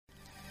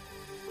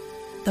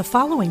The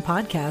following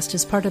podcast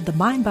is part of the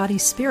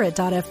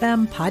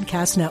MindBodySpirit.fm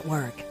podcast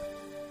network.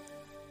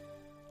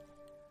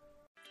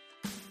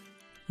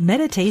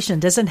 Meditation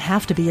doesn't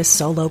have to be a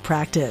solo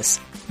practice.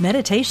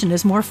 Meditation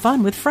is more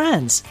fun with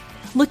friends.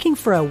 Looking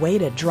for a way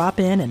to drop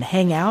in and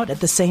hang out at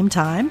the same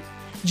time?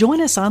 Join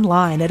us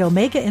online at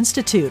Omega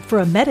Institute for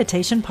a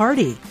meditation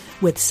party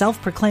with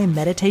self-proclaimed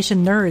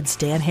meditation nerds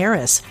Dan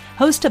Harris,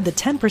 host of the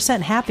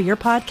 10% Happier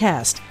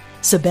podcast,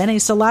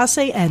 Sabene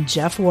Selassie, and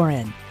Jeff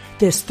Warren.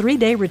 This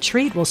 3-day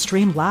retreat will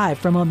stream live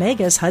from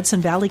Omega's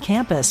Hudson Valley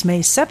campus May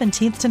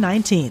 17th to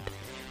 19th.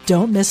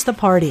 Don't miss the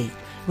party.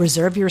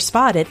 Reserve your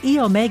spot at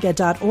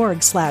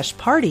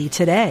eomega.org/party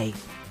today.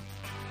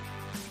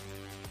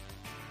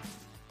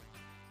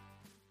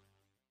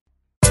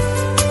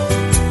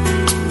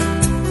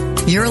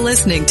 You're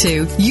listening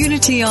to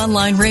Unity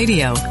Online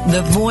Radio,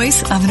 the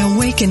voice of an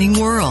awakening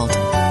world.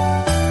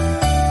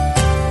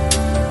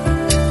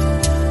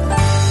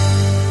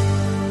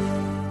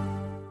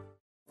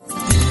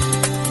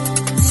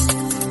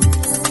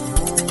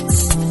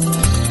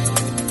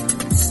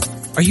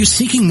 Are you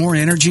seeking more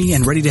energy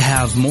and ready to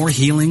have more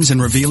healings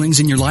and revealings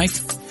in your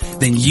life?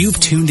 Then you've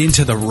tuned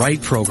into the right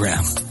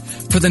program.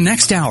 For the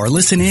next hour,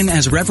 listen in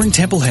as Reverend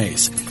Temple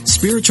Hayes,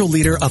 spiritual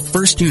leader of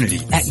First Unity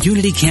at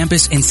Unity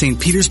Campus in St.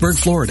 Petersburg,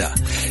 Florida,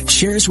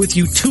 shares with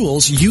you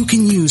tools you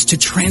can use to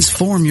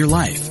transform your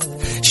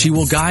life. She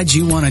will guide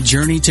you on a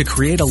journey to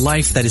create a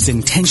life that is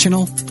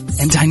intentional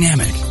and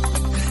dynamic.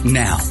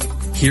 Now,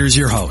 here's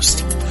your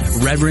host,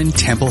 Reverend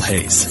Temple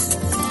Hayes.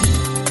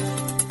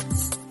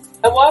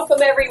 And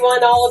welcome,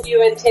 everyone, all of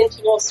you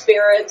intentional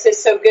spirits.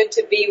 It's so good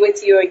to be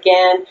with you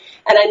again.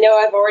 And I know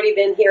I've already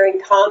been hearing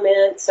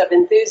comments of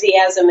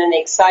enthusiasm and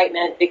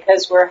excitement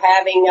because we're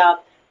having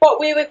what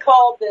we would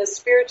call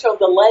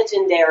the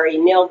legendary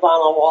Neale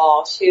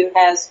Walsh, who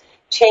has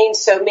changed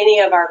so many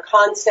of our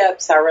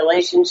concepts, our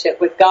relationship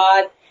with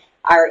God,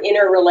 our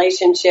inner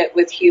relationship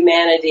with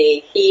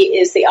humanity. He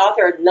is the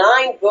author of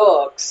 9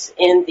 books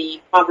in the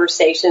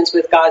Conversations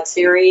with God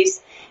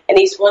series, and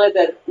he's one of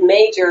the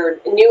major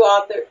new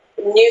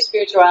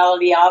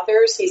spirituality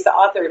authors. He's the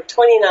author of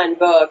 29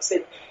 books.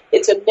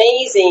 It's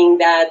amazing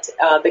that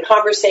the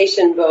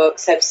conversation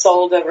books have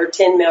sold over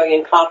 10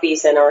 million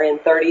copies and are in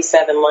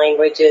 37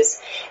 languages.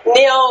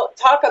 Neale,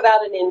 talk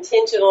about an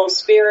intentional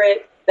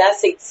spirit.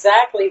 That's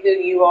exactly who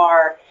you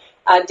are.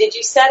 Did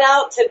you set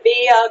out to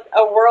be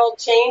a world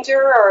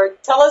changer, or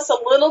tell us a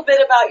little bit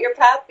about your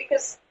path?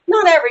 Because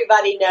not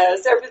everybody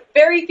knows. There are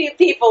very few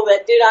people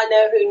that do not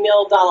know who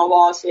Neale Donald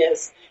Walsh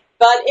is.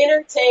 But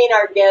entertain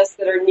our guests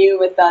that are new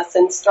with us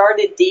and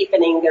started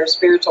deepening their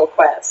spiritual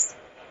quest.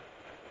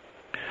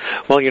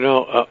 Well,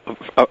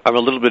 I'm a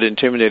little bit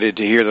intimidated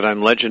to hear that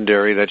I'm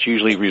legendary. That's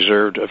usually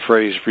a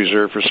phrase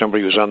reserved for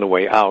somebody who's on the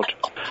way out.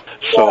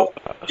 So,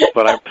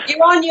 but I'm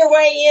you're on your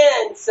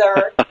way in,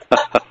 sir.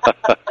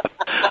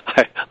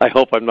 I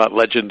hope I'm not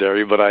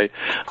legendary, but I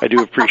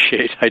do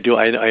appreciate. I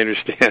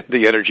understand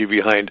the energy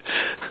behind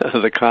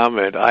the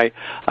comment. I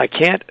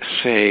can't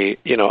say.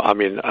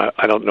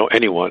 I don't know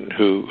anyone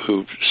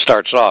who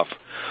starts off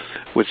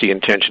with the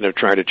intention of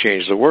trying to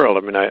change the world.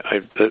 I mean,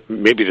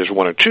 maybe there's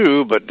one or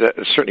two, but that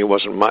certainly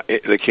wasn't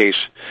the case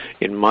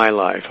in my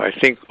life. I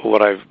think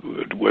what I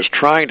was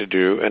trying to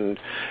do, and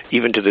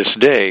even to this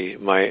day,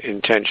 my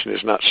intention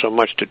is not so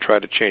much to try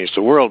to change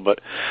the world,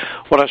 but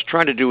what I was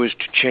trying to do is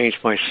to change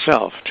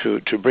myself, to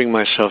bring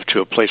myself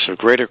to a place of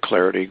greater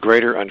clarity,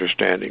 greater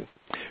understanding,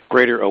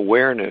 greater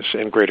awareness,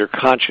 and greater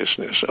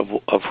consciousness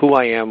of who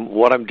I am,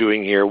 what I'm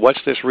doing here, what's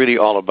this really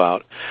all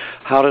about,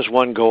 how does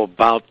one go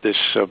about this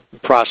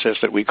process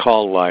that we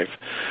call life,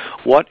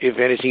 what, if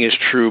anything, is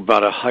true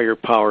about a higher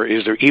power,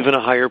 is there even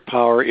a higher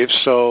power, if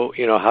so,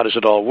 how does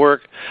it all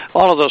work,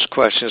 all of those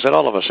questions that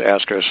all of us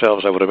ask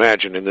ourselves, I would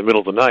imagine, in the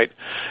middle of the night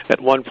at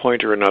one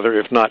point or another,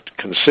 if not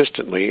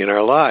consistently in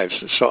our lives.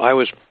 And so I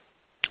was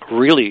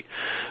really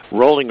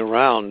rolling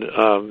around,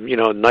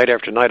 night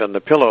after night on the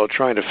pillow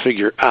trying to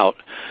figure out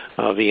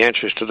the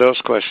answers to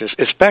those questions,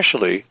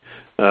 especially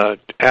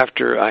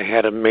after I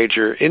had a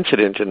major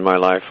incident in my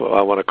life.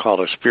 I want to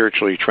call it a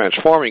spiritually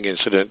transforming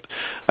incident.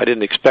 I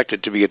didn't expect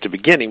it to be at the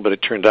beginning, but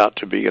it turned out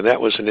to be, and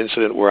that was an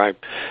incident where I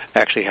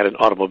actually had an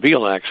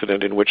automobile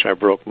accident in which I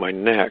broke my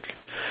neck.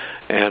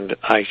 And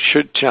I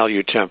should tell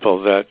you,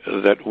 Temple,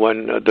 that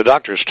when the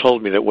doctors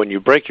told me that when you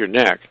break your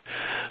neck,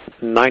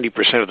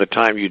 90% of the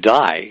time you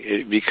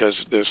die because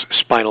there's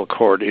spinal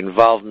cord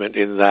involvement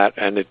in that,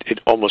 and it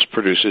almost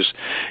produces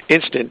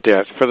instant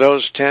death. For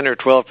those 10 or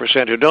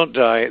 12% who don't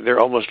die, they're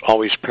almost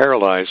always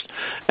paralyzed,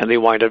 and they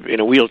wind up in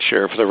a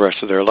wheelchair for the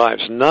rest of their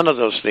lives. None of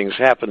those things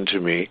happened to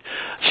me.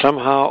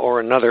 Somehow or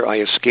another,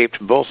 I escaped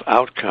both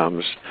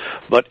outcomes,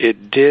 but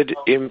it did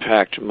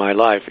impact my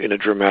life in a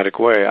dramatic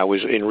way. I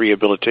was in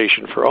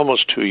rehabilitation for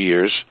almost 2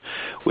 years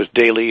with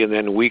daily and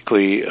then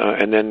weekly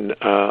and then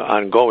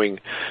ongoing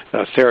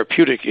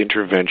therapeutic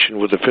intervention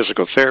with a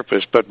physical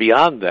therapist. But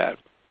beyond that,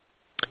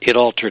 it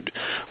altered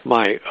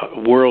my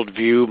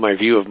worldview, my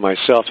view of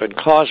myself, and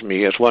caused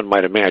me, as one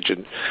might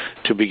imagine,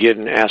 to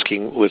begin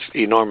asking with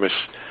enormous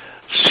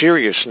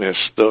seriousness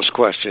those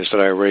questions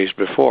that I raised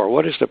before.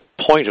 What is the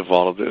point of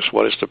all of this?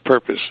 What is the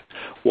purpose?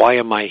 Why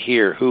am I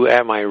here? Who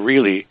am I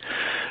really?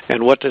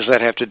 And what does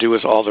that have to do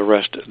with all the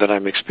rest that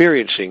I'm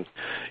experiencing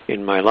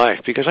in my life?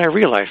 Because I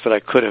realized that I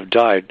could have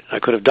died. I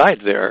could have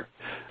died there.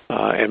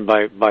 And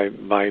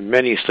by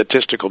many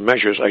statistical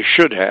measures, I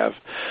should have.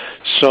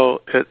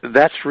 So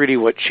that's really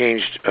what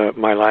changed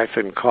my life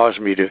and caused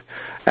me to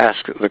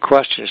ask the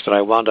questions that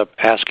I wound up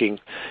asking,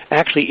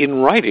 actually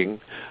in writing,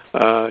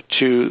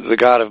 to the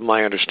God of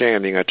my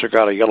understanding. I took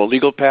out a yellow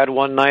legal pad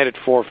one night at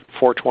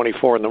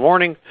 4:24 in the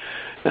morning,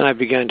 and I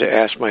began to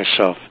ask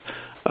myself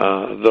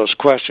those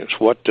questions.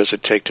 What does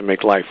it take to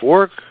make life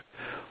work?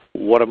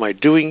 What am I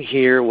doing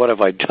here? What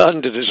have I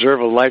done to deserve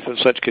a life of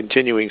such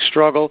continuing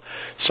struggle?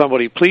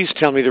 Somebody please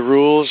tell me the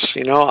rules.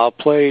 I'll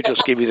play.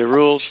 Just give me the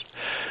rules.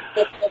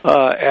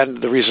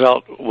 And the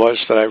result was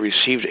that I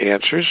received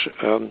answers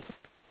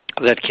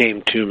that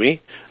came to me.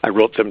 I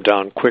wrote them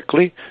down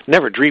quickly,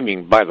 never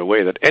dreaming, by the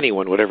way, that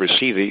anyone would ever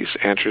see these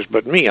answers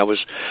but me. I was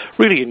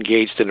really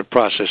engaged in a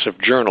process of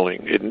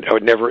journaling. I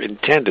never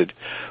intended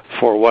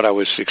for what I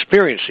was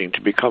experiencing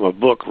to become a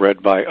book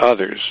read by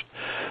others.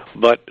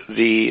 But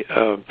the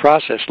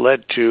process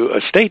led to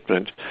a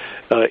statement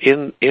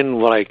in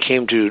what I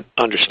came to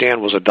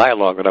understand was a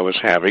dialogue that I was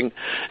having.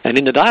 And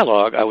in the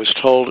dialogue, I was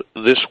told,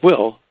 this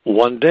will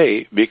one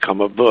day become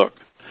a book.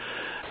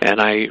 And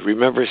I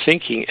remember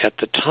thinking at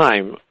the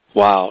time,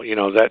 wow,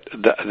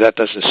 that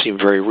doesn't seem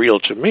very real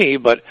to me,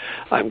 but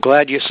I'm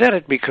glad you said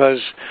it because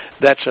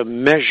that's a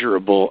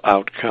measurable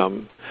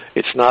outcome.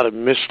 It's not a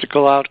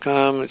mystical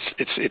outcome.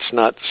 It's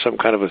not some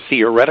kind of a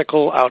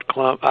theoretical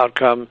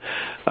outcome.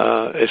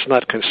 It's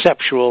not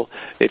conceptual.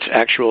 It's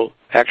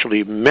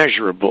actually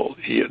measurable.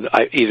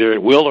 Either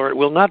it will or it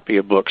will not be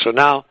a book. So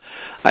now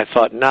I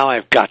thought, now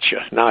I've got you.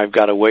 Now I've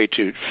got a way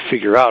to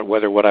figure out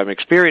whether what I'm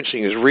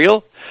experiencing is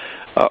real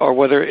or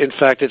whether, in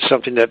fact, it's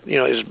something that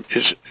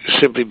is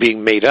simply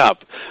being made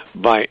up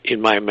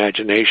in my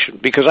imagination.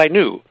 Because I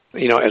knew,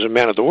 as a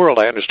man of the world,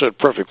 I understood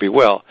perfectly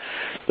well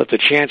that the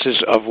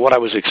chances of what I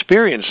was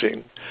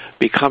experiencing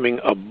becoming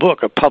a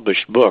book, a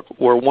published book,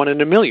 were 1 in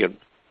a million.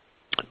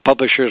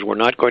 Publishers were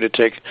not going to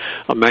take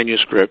a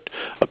manuscript,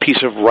 a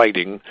piece of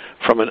writing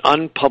from an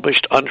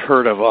unpublished,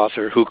 unheard of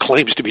author who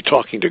claims to be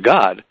talking to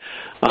God,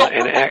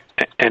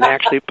 and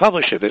actually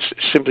publish it. It's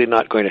simply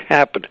not going to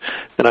happen,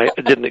 and I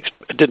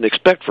didn't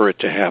expect for it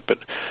to happen.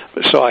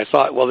 So I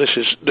thought, well, this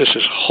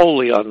is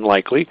wholly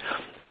unlikely,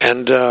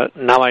 and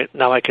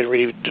now I can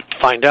really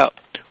find out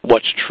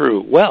what's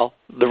true. Well,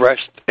 the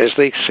rest, as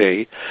they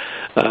say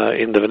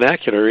in the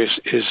vernacular,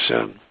 is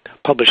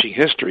publishing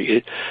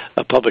history.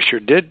 A publisher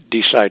did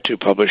decide to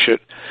publish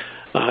it,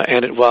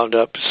 and it wound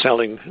up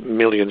selling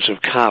millions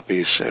of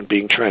copies and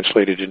being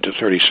translated into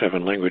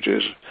 37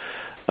 languages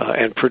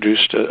and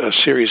produced a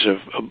series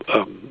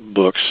of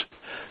books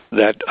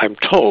that I'm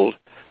told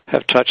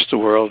have touched the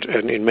world,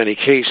 and in many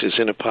cases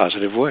in a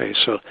positive way.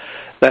 So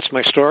that's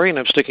my story, and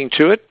I'm sticking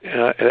to it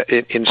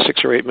in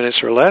 6 or 8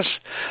 minutes or less.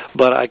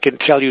 But I can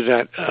tell you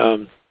that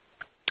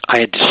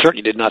I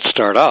certainly did not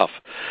start off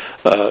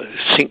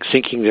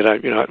thinking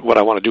that what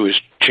I want to do is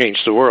change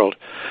the world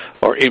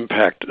or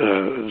impact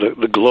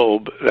the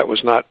globe. That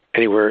was not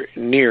anywhere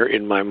near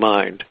in my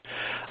mind.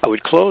 I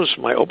would close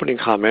my opening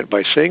comment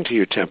by saying to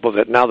you, Temple,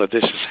 that now that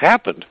this has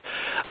happened,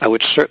 I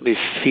would certainly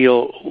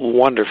feel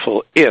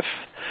wonderful if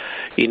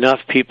enough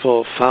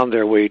people found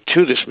their way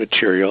to this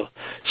material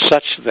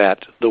such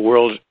that the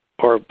world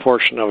or a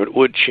portion of it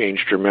would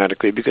change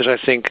dramatically, because I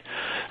think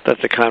that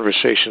the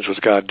Conversations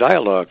with God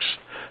dialogues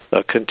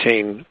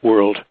contain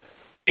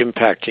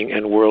world-impacting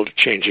and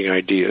world-changing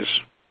ideas.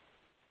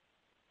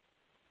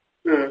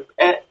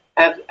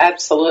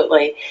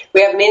 Absolutely.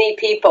 We have many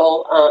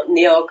people,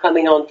 Neale,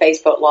 coming on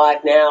Facebook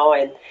Live now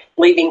and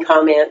leaving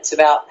comments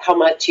about how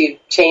much you've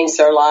changed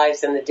their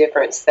lives and the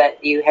difference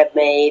that you have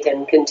made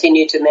and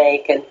continue to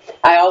make. And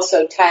I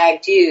also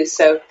tagged you,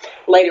 so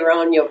later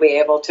on you'll be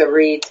able to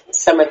read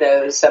some of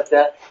those, of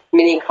the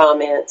many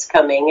comments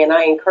coming. And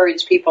I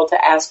encourage people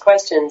to ask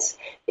questions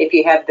if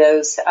you have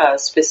those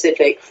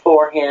specific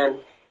for him,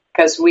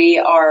 because we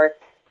are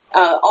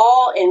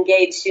all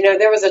engaged.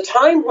 There was a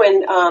time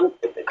when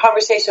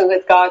Conversation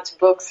with God's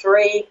Book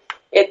 3,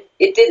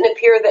 it didn't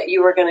appear that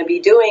you were going to be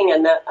doing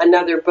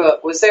another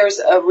book. Was there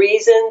a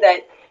reason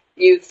that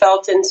you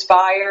felt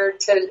inspired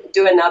to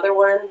do another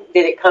one?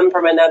 Did it come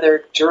from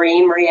another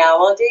dream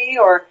reality,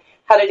 or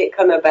how did it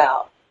come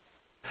about?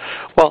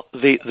 Well,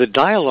 the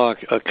dialogue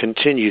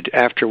continued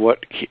after what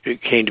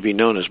came to be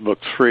known as Book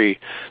 3.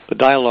 The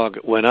dialogue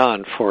went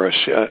on for a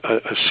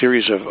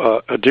series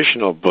of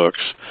additional books.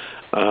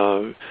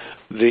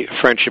 The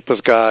Friendship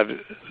with God,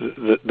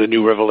 the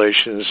New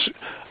Revelations,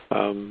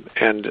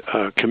 and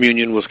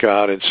Communion with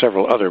God, and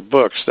several other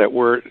books that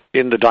were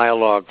in the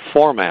dialogue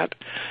format.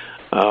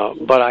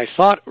 But I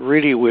thought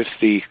really with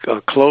the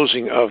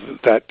closing of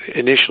that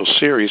initial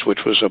series,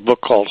 which was a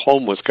book called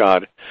Home with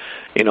God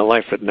in a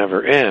Life That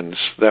Never Ends,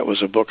 that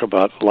was a book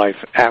about life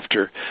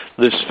after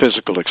this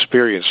physical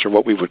experience, or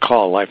what we would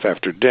call life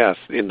after death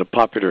in the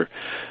popular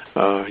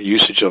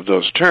usage of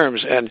those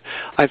terms. And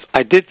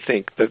I did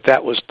think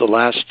that was the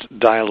last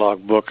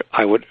dialogue book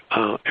I would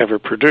ever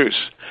produce.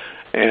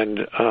 And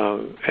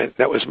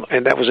that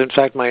was in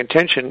fact my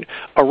intention,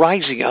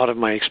 arising out of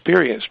my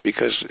experience,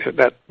 because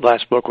that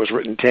last book was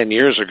written 10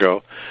 years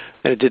ago,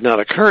 and it did not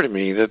occur to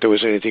me that there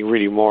was anything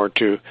really more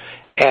to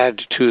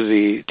add to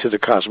the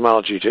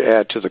cosmology, to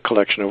add to the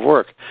collection of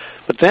work.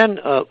 But then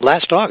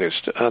last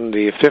August, on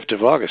the 5th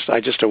of August, I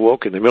just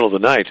awoke in the middle of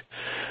the night,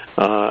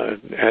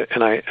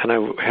 and I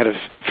had a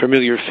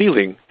familiar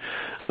feeling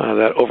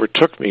that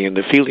overtook me, and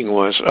the feeling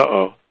was,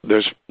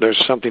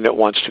 there's something that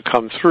wants to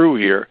come through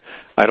here.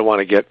 I don't want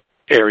to get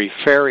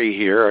airy-fairy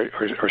here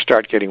or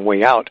start getting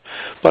way out,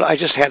 but I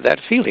just had that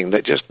feeling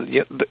that it's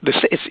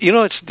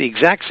the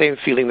exact same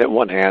feeling that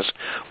one has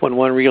when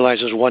one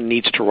realizes one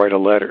needs to write a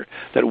letter,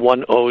 that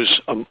one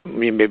owes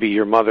maybe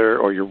your mother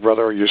or your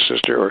brother or your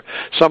sister or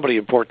somebody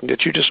important,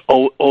 that you just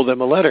owe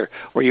them a letter,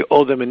 or you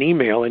owe them an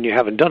email and you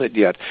haven't done it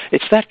yet.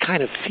 It's that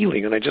kind of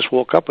feeling, and I just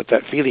woke up with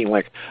that feeling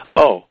like,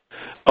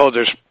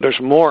 there's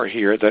more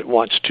here that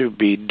wants to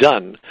be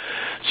done.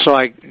 So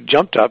I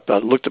jumped up,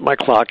 looked at my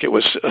clock. It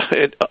was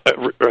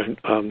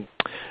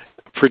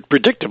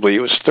predictably,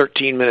 it was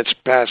 13 minutes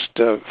past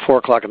 4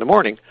 o'clock in the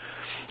morning,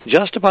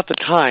 just about the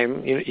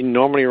time,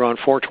 normally around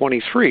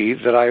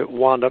 4:23, that I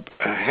wound up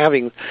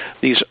having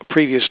these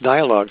previous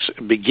dialogues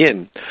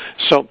begin.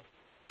 So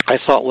I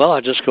thought, well,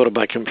 I'll just go to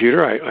my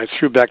computer. I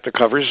threw back the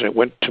covers and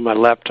went to my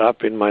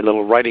laptop in my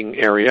little writing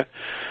area,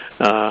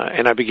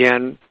 and I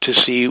began to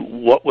see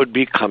what would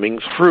be coming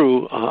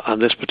through on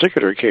this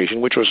particular occasion,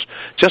 which was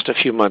just a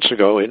few months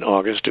ago in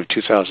August of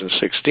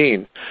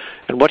 2016.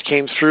 And what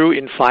came through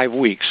in 5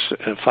 weeks,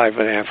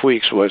 5.5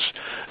 weeks, was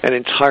an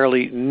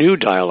entirely new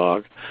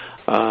dialogue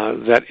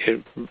that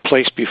it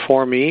placed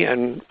before me,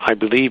 and I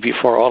believe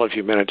before all of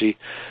humanity,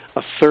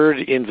 a third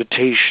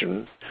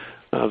invitation.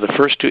 The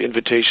first 2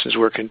 invitations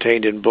were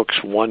contained in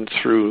books 1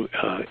 through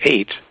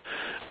 8.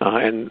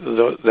 And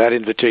that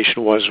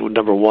invitation was,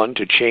 number 1,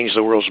 to change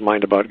the world's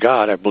mind about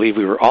God. I believe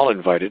we were all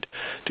invited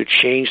to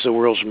change the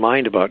world's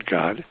mind about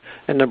God.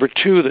 And number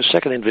 2, the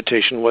second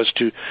invitation was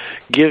to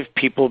give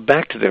people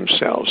back to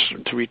themselves,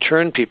 to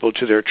return people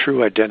to their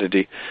true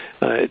identity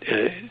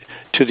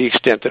to the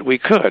extent that we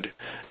could.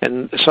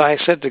 And so I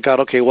said to God,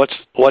 okay, what's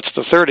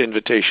the third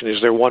invitation?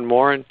 Is there one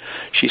more? And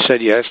she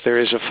said, yes, there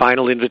is a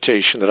final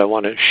invitation that I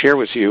want to share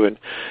with you, and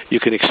you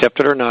can accept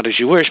it or not as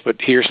you wish, but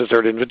here's the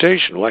third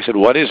invitation. Well, I said,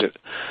 what is it?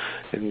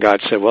 And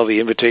God said, well, the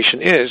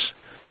invitation is,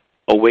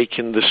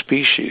 awaken the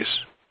species.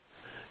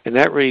 And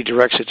that really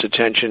directs its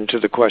attention to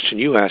the question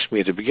you asked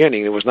me at the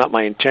beginning. It was not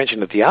my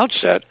intention at the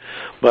outset,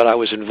 but I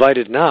was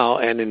invited now,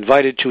 and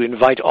invited to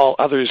invite all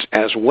others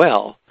as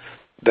well.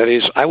 That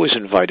is, I was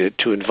invited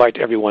to invite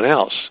everyone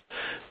else,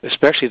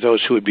 especially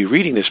those who would be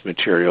reading this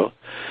material,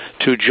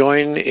 to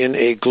join in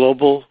a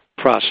global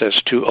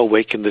process to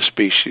awaken the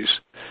species,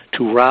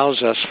 to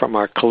rouse us from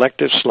our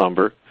collective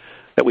slumber,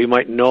 that we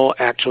might know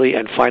actually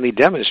and finally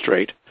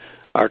demonstrate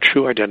our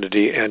true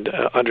identity and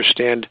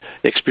understand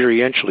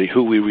experientially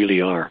who we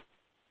really are.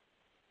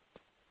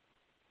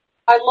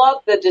 I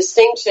love the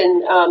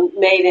distinction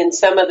made in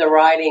some of the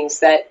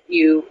writings that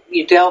you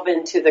delve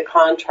into the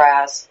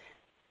contrast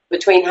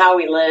between how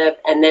we live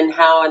and then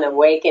how an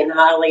awakened,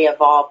 highly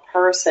evolved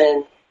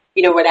person,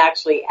 would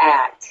actually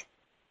act.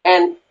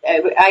 And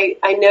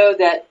I know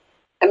that,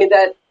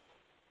 that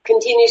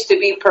continues to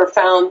be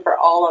profound for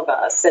all of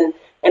us. And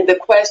the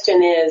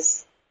question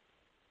is,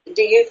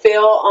 do you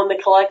feel on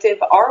the collective,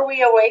 are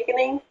we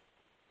awakening?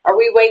 Are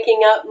we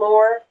waking up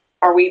more?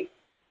 Are we?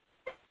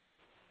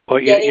 Well,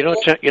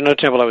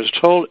 Temple, I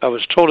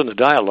was told in the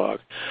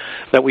dialogue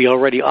that we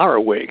already are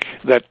awake,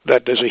 that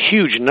there's a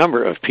huge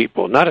number of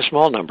people, not a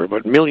small number,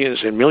 but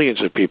millions and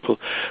millions of people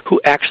who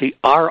actually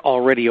are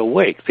already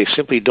awake. They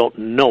simply don't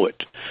know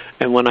it.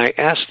 And when I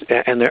asked,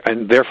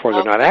 and therefore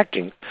they're not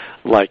acting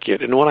like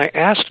it. And when I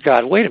asked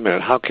God, wait a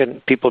minute, how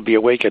can people be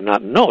awake and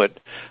not know it?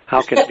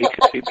 How can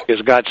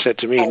because God said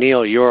to me,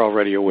 Neale, you're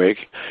already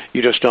awake.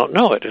 You just don't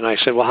know it. And I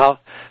said, well,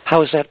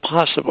 how is that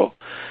possible?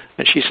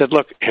 And she said,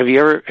 look, have you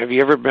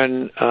ever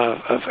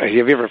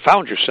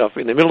found yourself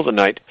in the middle of the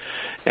night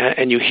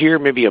and you hear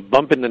maybe a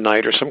bump in the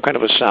night or some kind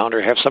of a sound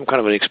or have some kind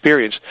of an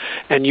experience,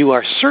 and you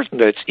are certain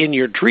that it's in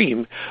your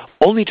dream,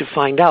 only to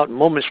find out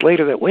moments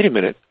later that, wait a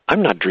minute,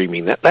 I'm not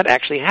dreaming. That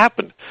actually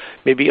happened.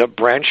 Maybe a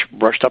branch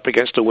brushed up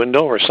against a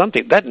window or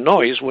something. That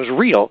noise was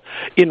real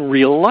in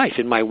real life,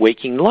 in my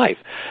waking life.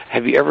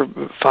 Have you ever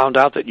found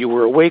out that you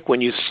were awake when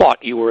you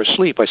thought you were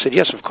asleep? I said,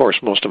 yes, of course.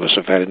 Most of us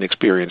have had an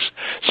experience,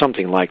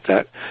 something like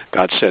that.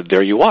 God said,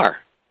 there you are.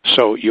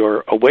 So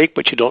you're awake,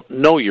 but you don't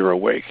know you're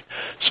awake.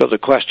 So the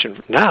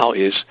question now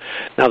is,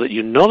 now that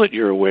you know that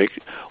you're awake,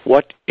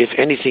 what, if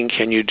anything,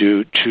 can you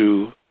do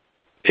to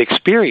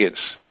experience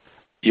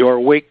your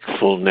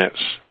wakefulness?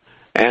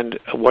 And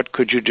what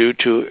could you do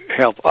to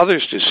help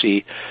others to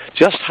see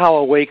just how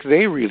awake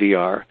they really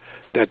are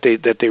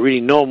that they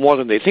really know more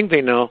than they think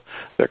they know.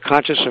 They're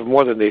conscious of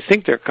more than they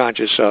think they're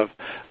conscious of.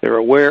 They're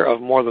aware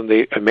of more than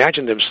they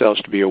imagine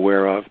themselves to be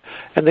aware of,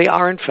 and they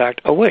are in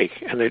fact awake.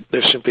 And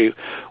they're simply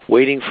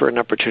waiting for an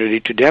opportunity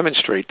to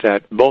demonstrate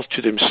that both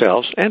to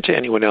themselves and to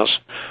anyone else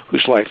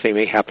whose life they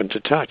may happen to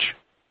touch.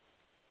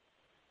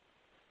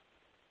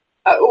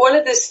 One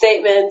of the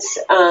statements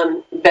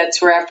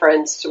that's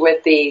referenced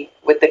with the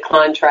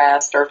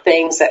contrast, or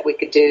things that we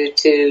could do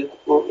to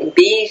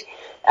be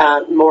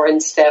more in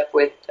step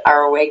with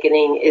our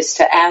awakening, is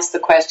to ask the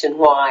question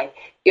why.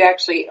 You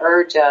actually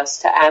urge us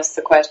to ask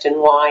the question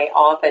why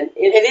often.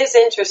 It is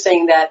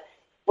interesting that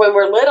when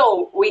we're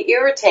little, we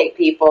irritate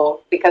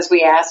people because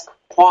we ask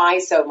why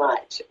so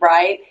much,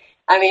 right?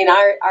 I mean,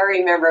 I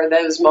remember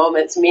those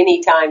moments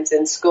many times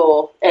in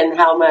school, and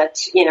how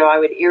much, I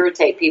would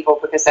irritate people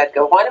because I'd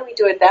go, why don't we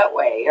do it that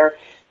way? Or,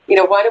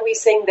 why do we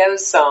sing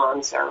those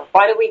songs? Or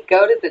why do we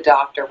go to the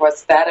doctor?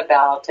 What's that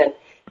about?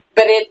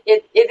 But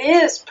it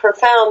is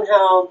profound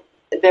how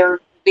there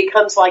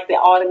becomes like the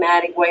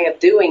automatic way of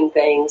doing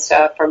things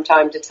from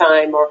time to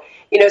time. Or,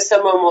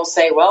 someone will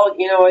say, well,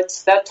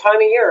 it's that time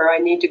of year. I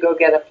need to go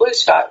get a flu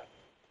shot.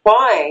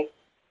 Why?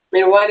 I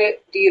mean, why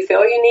do you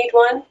feel you need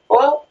one?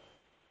 Well,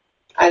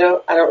 I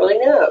don't really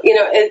know.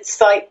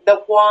 It's like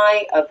the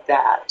why of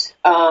that.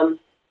 I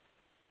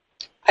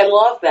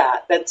love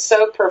that. That's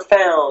so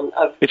profound.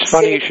 It's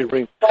funny you should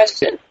bring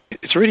question.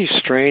 It's really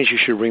strange you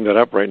should bring that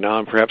up right now,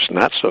 and perhaps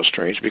not so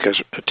strange, because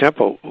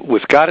Temple,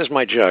 with God as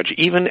my judge,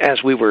 even as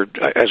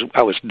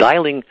I was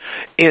dialing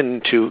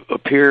in to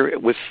appear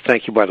with,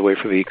 thank you by the way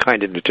for the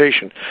kind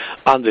invitation,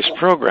 on this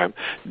program,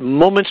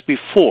 moments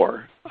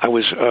before I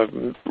was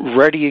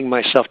readying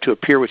myself to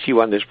appear with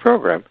you on this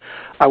program,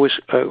 I was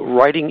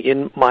writing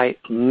in my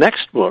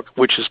next book,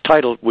 which is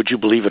titled, would you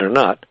believe it or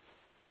not,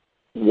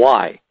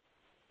 Why?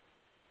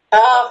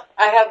 Oh,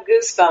 I have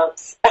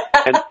goosebumps.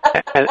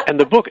 and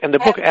the book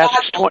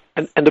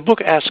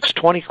asks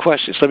 20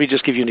 questions. Let me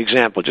just give you an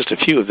example, just a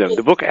few of them.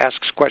 The book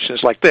asks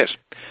questions like this: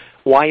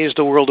 why is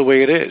the world the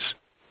way it is?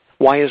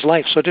 Why is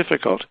life so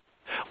difficult?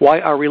 Why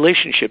are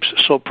relationships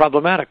so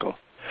problematical?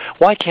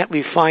 Why can't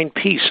we find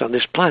peace on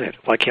this planet?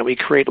 Why can't we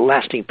create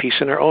lasting peace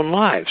in our own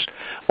lives?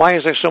 Why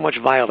is there so much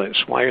violence?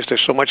 Why is there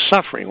so much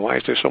suffering? Why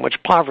is there so much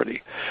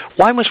poverty?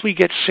 Why must we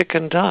get sick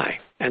and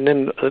die? And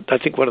then I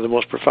think one of the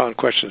most profound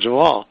questions of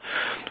all,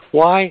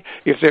 why,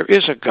 if there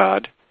is a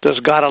God, does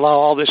God allow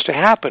all this to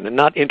happen and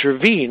not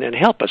intervene and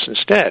help us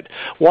instead?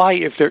 Why,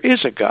 if there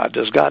is a God,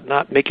 does God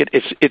not make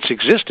its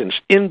existence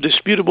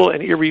indisputable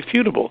and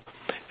irrefutable?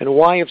 And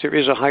why, if there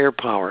is a higher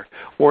power,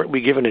 weren't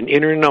we given an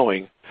inner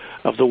knowing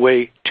of the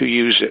way to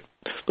use it?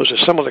 Those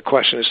are some of the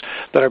questions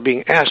that are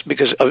being asked,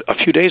 because a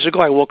few days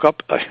ago I woke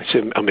up, it's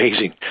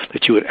amazing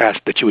that you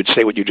would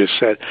say what you just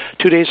said.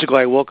 2 days ago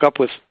I woke up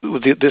with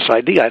this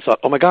idea. I thought,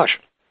 oh my gosh,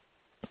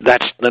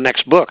 that's the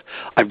next book.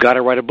 I've got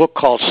to write a book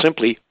called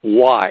simply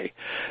Why,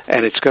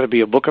 and it's going to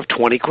be a book of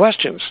 20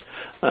 questions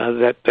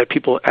that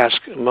people ask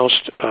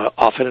most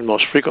often and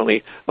most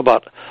frequently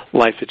about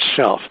life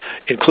itself,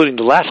 including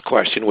the last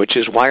question, which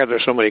is, why are there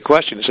so many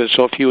questions and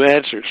so few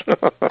answers?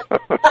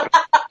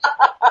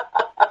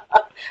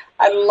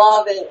 I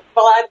love it.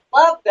 Well, I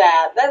love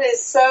that. That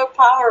is so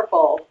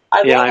powerful.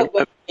 I love a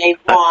book named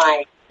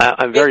Why.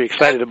 I'm very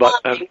excited about.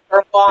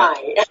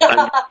 Why?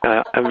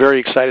 I'm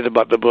very excited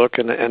about the book,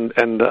 and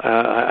I'm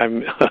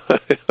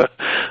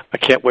I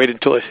can't wait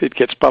until it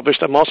gets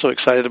published. I'm also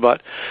excited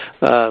about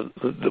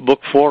the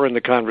book 4 in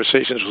the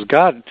Conversations with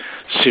God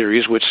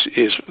series, which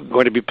is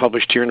going to be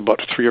published here in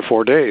about 3 or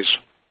 4 days.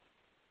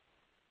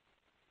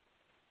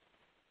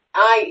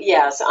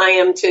 Yes, I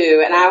am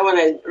too, and I want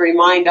to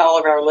remind all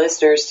of our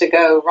listeners to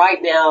go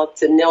right now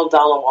to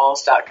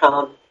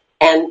nealdonaldwalsh.com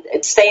and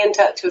stay in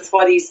touch with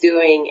what he's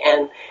doing.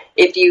 And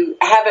if you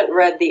haven't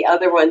read the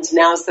other ones,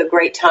 now's the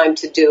great time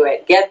to do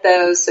it. Get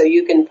those so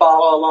you can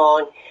follow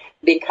along,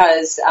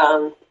 because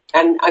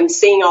I'm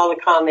seeing all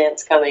the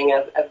comments coming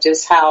of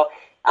just how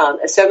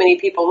so many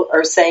people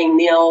are saying,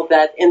 Neale,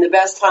 that in the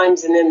best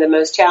times and in the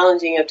most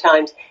challenging of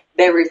times,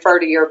 they refer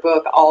to your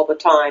book all the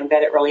time,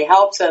 that it really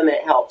helps them,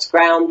 it helps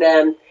ground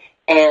them.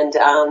 And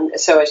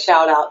so a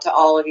shout out to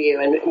all of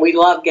you. And we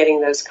love getting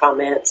those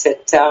comments.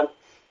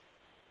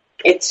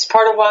 It's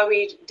part of why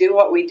we do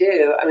what we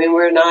do. I mean,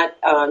 we're not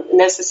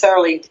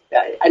necessarily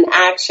an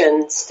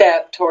action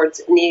step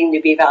towards needing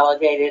to be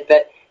validated,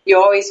 but you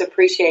always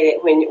appreciate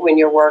it when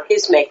your work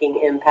is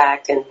making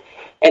impact and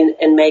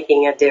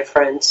making a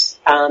difference.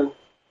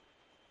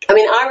 I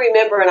mean, I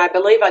remember, and I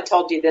believe I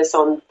told you this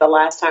on the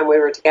last time we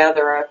were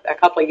together a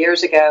couple of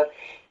years ago,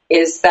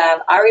 is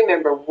that I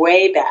remember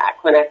way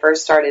back when I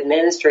first started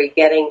ministry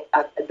getting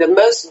the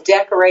most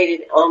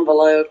decorated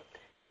envelope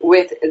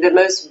with the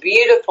most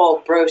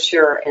beautiful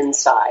brochure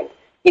inside,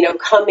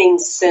 coming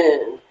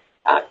soon,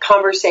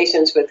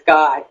 Conversations with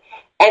God.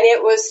 And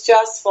it was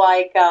just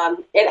like,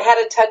 it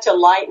had a touch of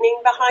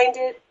lightning behind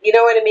it. You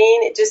know what I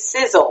mean? It just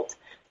sizzled.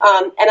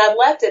 And I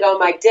left it on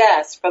my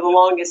desk for the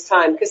longest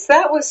time because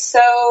that was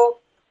so,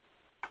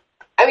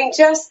 I mean,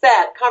 just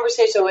that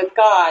conversation with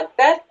God,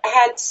 that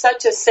had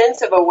such a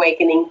sense of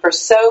awakening for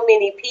so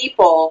many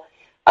people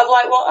of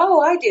like, well, oh,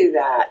 I do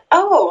that.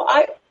 Oh,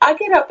 I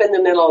get up in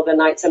the middle of the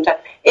night sometimes.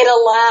 It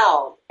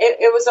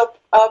was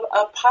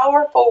a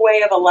powerful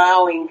way of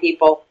allowing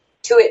people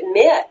to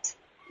admit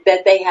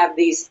that they have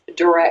these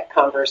direct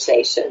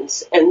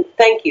conversations. And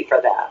thank you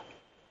for that.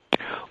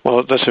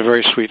 Well, that's a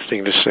very sweet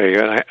thing to say,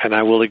 and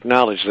I will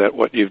acknowledge that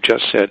what you've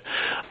just said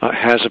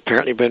has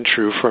apparently been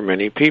true for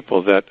many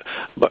people. That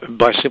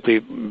by simply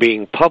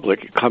being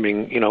public,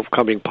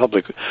 coming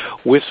public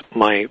with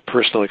my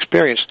personal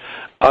experience,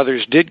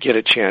 others did get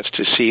a chance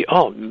to see.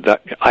 Oh,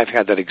 that I've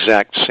had that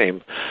exact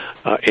same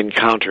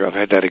encounter. I've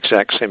had that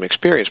exact same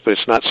experience, but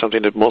it's not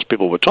something that most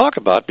people would talk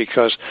about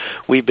because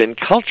we've been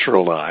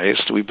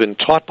culturalized. We've been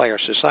taught by our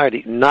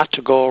society not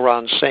to go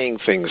around saying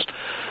things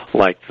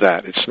like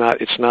that. It's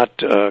not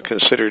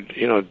considered,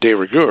 de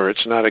rigueur.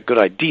 It's not a good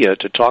idea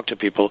to talk to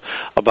people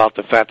about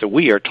the fact that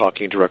we are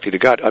talking directly to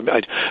God.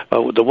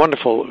 The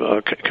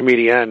wonderful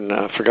comedian,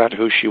 I forgot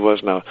who she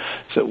was now.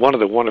 One of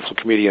the wonderful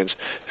comedians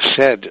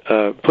said,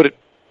 put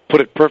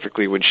it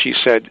perfectly when she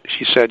said,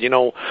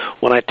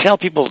 when I tell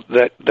people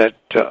that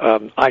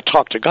I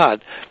talk to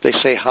God, they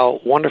say how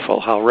wonderful,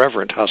 how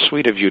reverent, how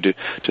sweet of you to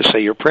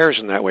say your prayers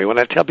in that way. When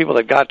I tell people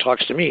that God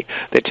talks to me,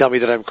 they tell me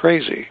that I'm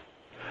crazy.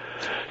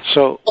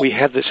 So we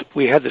had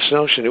this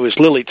notion. It was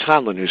Lily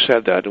Tomlin who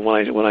said that. And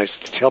when I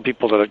tell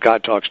people that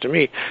God talks to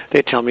me,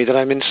 they tell me that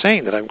I'm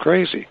insane, that I'm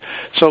crazy.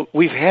 So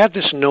we've had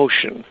this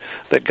notion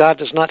that God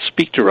does not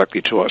speak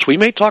directly to us. We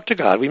may talk to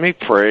God, we may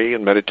pray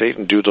and meditate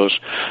and do those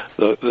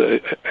the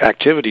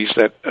activities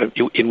that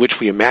in which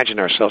we imagine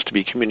ourselves to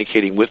be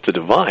communicating with the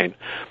divine.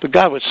 But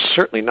God would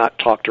certainly not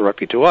talk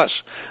directly to us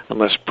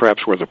unless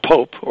perhaps we're the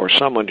Pope or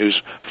someone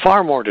who's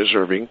far more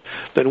deserving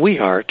than we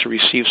are to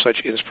receive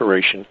such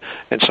inspiration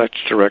and such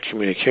direct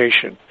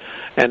communication.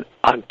 And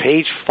on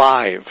page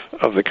 5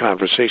 of the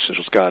Conversations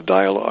with God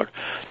dialogue,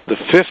 the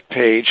 5th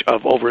page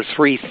of over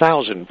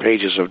 3,000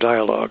 pages of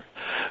dialogue,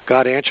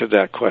 God answered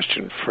that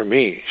question for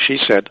me. She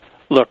said,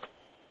 look,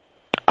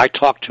 I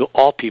talk to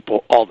all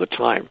people all the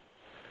time.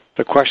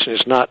 The question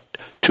is not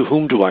to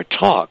whom do I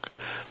talk.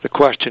 The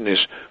question is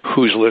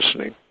who's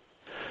listening.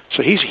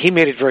 So he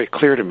made it very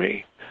clear to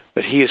me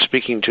that he is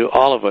speaking to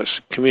all of us,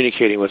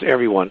 communicating with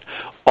everyone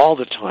all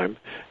the time,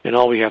 and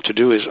all we have to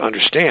do is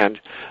understand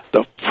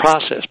the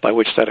process by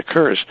which that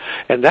occurs.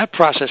 And that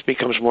process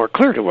becomes more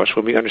clear to us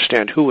when we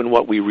understand who and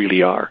what we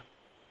really are.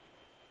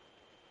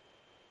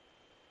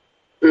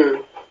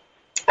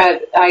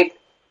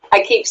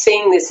 I keep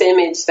seeing this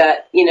image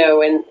that,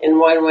 in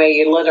one way,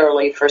 you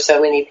literally, for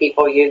so many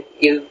people,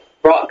 you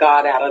brought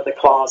God out of the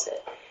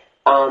closet.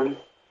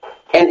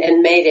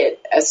 And made it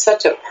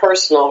such a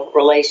personal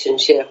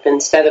relationship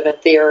instead of a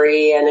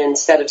theory and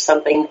instead of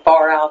something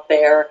far out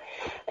there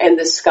in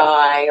the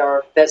sky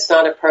or that's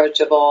not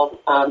approachable.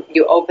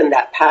 You opened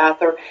that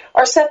path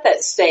or set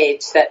that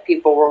stage that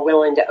people were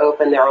willing to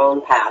open their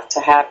own path to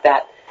have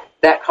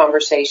that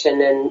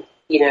conversation and,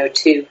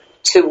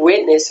 to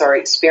witness or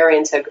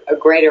experience a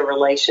greater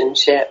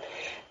relationship.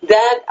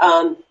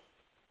 That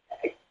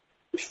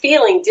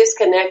feeling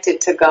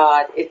disconnected to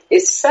God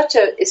is such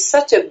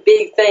a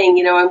big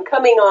thing. I'm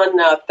coming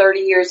on 30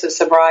 years of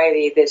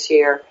sobriety this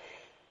year,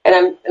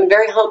 and I'm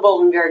very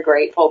humbled and very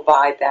grateful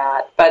by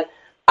that. But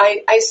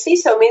I see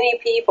so many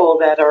people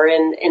that are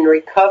in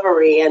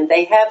recovery, and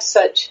they have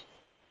such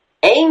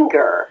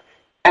anger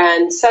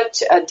and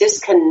such a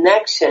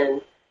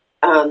disconnection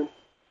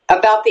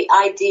about the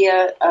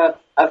idea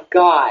of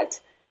God.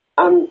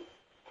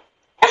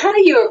 How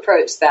do you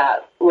approach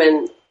that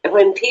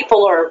when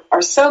people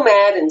are so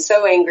mad and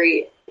so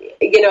angry,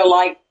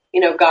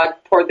 God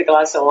poured the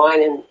glass of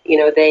wine and,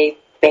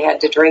 they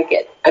had to drink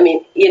it. I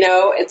mean,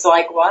 it's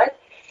like, what?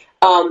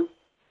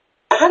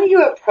 How do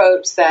you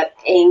approach that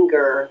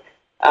anger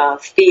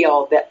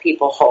feel that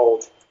people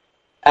hold,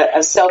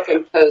 a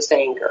self-imposed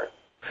anger?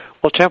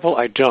 Well, Temple,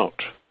 I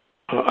don't.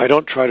 I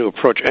don't try to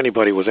approach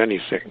anybody with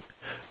anything.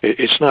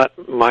 It's not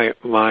my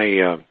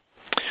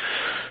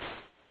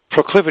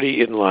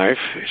proclivity in life,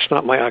 it's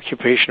not my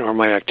occupation or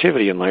my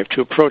activity in life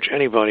to approach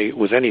anybody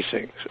with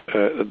anything.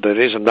 That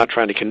is, I'm not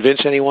trying to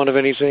convince anyone of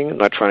anything. I'm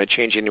not trying to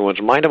change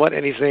anyone's mind about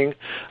anything.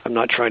 I'm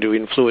not trying to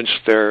influence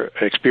their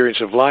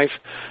experience of life.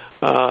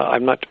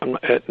 I'm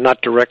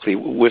not directly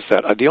with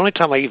that. The only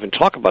time I even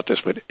talk about this,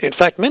 but in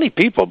fact, many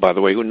people, by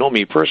the way, who know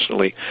me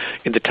personally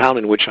in the town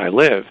in which I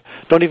live,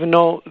 don't even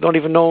know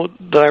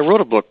that I wrote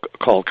a book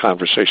called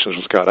Conversations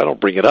with God. I don't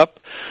bring it up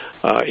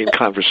in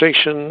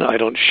conversation. I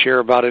don't share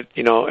about it,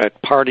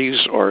 at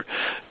parties or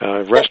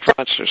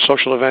restaurants or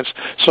social events.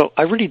 So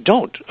I really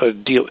don't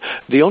deal.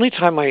 The only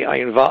time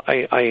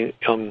I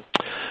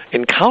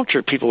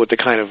encounter people with the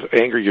kind of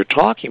anger you're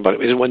talking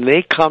about is when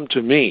they come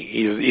to me.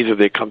 Either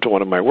they come to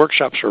one of my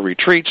workshops or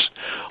retreats,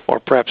 or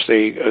perhaps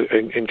they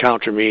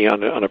encounter me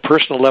on a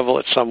personal level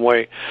in some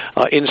way,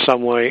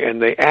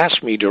 and they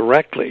ask me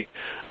directly,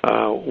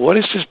 what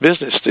is this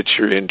business that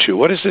you're into?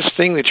 What is this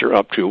thing that you're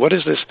up to? What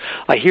is this?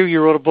 I hear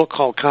you wrote a book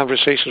called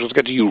Conversations with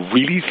God. Do you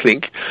really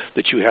think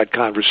that you had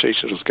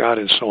conversations with God,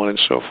 and so on and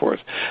so forth?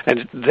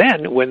 And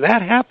then when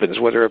that happens,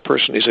 whether a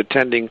person is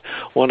attending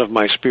one of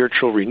my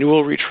spiritual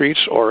renewal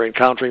retreats or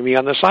encountering me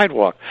on the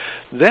sidewalk,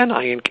 then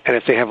and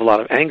if they have a lot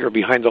of anger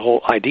behind the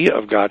whole idea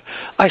of God,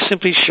 I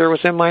simply share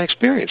with them my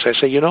experience. I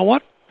say, you know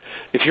what?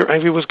 If you're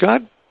angry with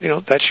God,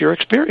 that's your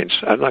experience.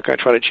 I'm not going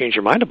to try to change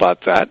your mind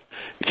about that.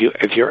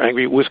 If you're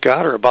angry with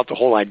God or about the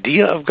whole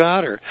idea of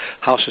God or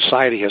how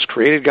society has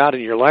created God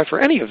in your life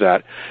or any of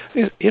that,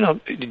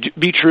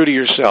 be true to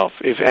yourself.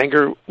 If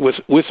anger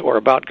with or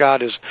about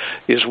God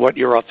is what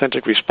your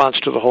authentic response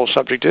to the whole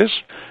subject is,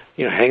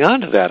 hang on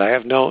to that. I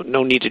have no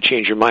need to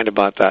change your mind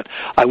about that.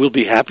 I will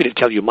be happy to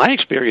tell you my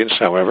experience,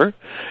 however,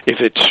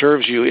 if it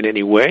serves you in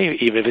any way,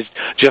 even if it's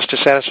just to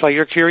satisfy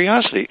your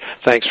curiosity.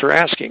 Thanks for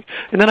asking.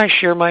 And then I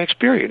share my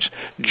experience.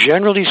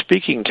 Generally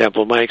speaking,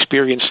 Temple, my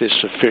experience is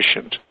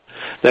sufficient.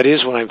 That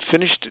is, when I'm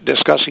finished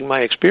discussing my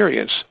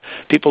experience,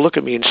 people look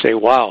at me and say,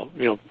 wow,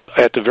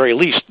 at the very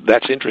least,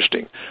 that's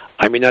interesting.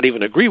 I may not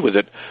even agree with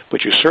it,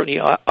 but you certainly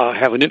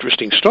have an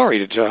interesting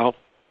story to tell.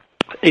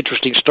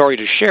 Interesting story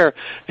to share,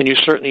 and you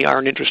certainly are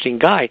an interesting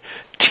guy.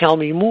 Tell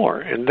me more.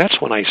 And that's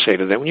when I say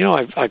to them,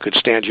 I could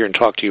stand here and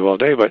talk to you all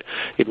day, but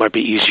it might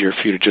be easier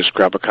for you to just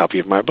grab a copy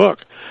of my book.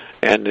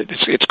 And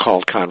it's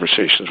called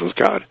Conversations with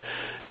God.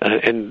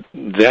 And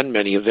then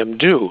many of them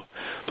do.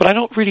 But I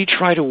don't really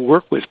try to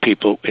work with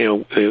people,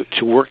 to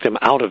work them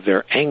out of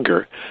their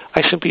anger.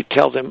 I simply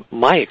tell them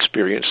my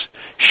experience,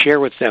 share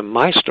with them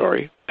my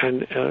story,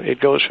 and it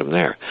goes from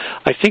there.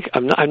 I think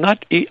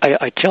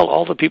I tell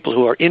all the people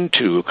who are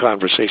into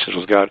Conversations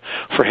with God,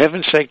 for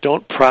heaven's sake,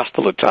 don't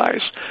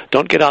proselytize.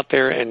 Don't get out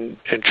there and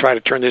try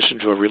to turn this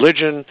into a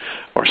religion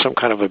or some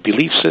kind of a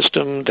belief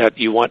system that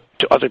you want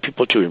other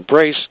people to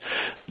embrace.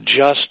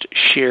 Just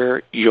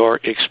share your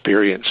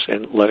experience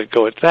and let it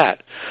go at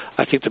that.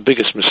 I think the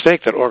biggest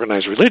mistake that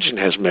organized religion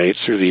has made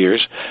through the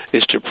years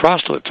is to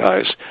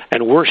proselytize,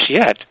 and worse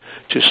yet,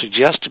 to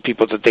suggest to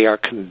people that they are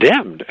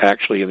condemned,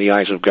 actually, in the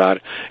eyes of God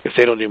if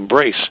they don't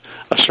embrace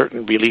a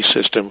certain belief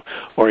system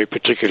or a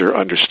particular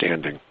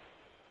understanding.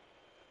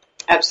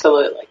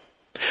 Absolutely.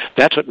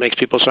 That's what makes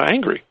people so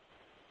angry.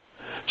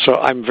 So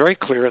I'm very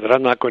clear that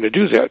I'm not going to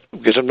do that,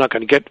 because I'm not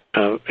going to get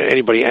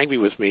anybody angry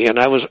with me. And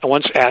I was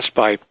once asked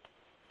by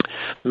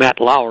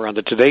Matt Lauer on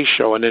the Today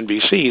Show on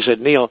NBC. He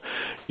said, Neale,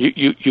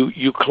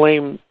 you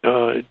claim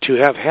to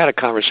have had a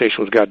conversation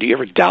with God. Do you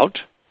ever doubt?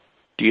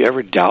 Do you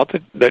ever doubt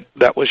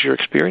that was your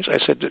experience? I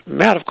said,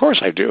 Matt, of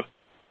course I do.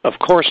 Of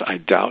course I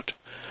doubt.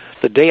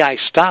 The day I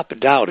stop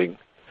doubting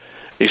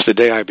is the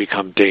day I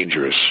become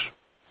dangerous.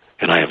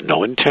 And I have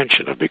no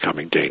intention of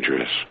becoming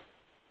dangerous.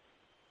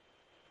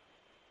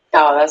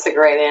 Oh, that's a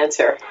great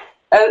answer.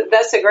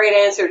 That's a great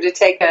answer to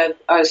take a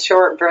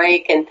short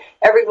break. And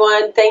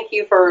everyone, thank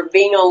you for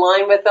being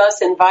online with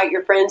us. Invite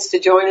your friends to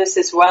join us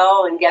as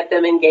well and get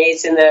them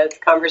engaged in the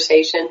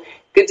conversation.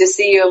 Good to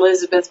see you,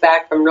 Elizabeth,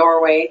 back from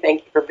Norway.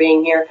 Thank you for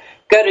being here.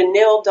 Go to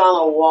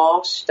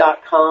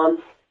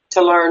neildonaldwalsh.com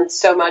to learn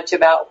so much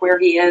about where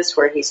he is,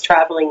 where he's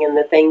traveling, and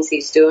the things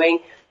he's doing,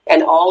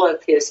 and all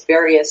of his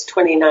various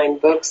 29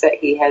 books that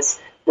he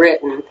has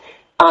written.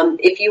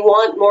 If you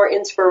want more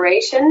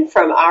inspiration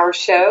from our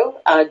show,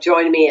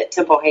 join me at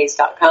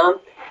templehayes.com.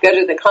 Go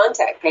to the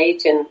contact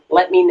page and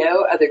let me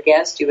know other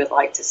guests you would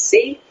like to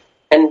see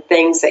and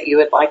things that you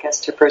would like us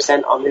to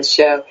present on this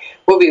show.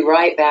 We'll be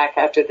right back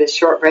after this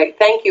short break.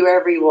 Thank you,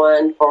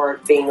 everyone,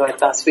 for being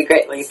with us. We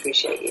greatly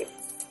appreciate you.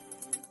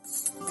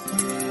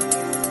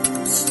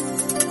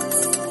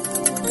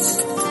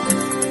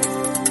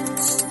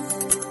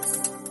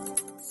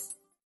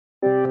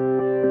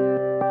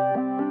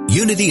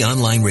 Unity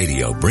Online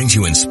Radio brings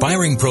you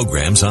inspiring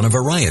programs on a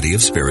variety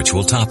of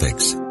spiritual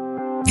topics.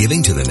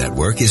 Giving to the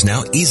network is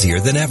now easier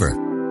than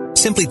ever.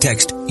 Simply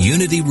text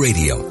Unity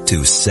Radio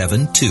to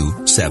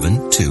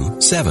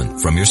 72727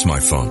 from your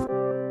smartphone.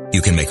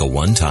 You can make a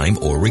one-time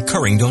or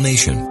recurring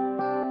donation.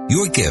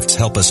 Your gifts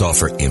help us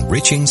offer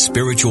enriching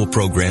spiritual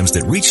programs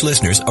that reach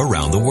listeners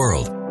around the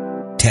world.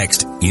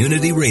 Text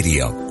Unity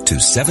Radio to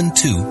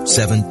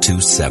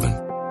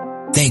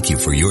 72727. Thank you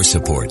for your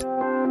support.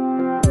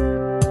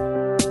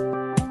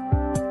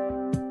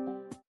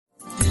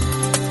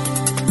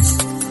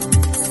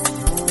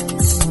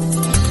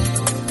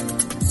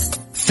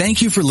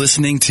 Thank you for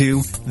listening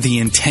to The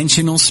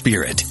Intentional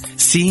Spirit,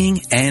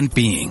 Seeing and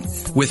Being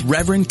with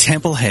Reverend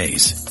Temple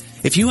Hayes.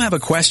 If you have a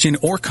question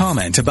or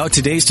comment about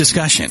today's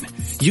discussion,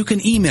 you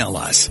can email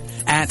us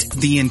at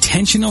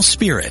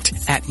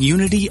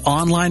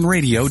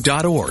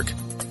theintentionalspirit@unityonlineradio.org.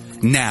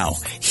 Now,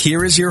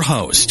 here is your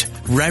host,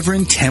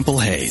 Reverend Temple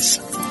Hayes.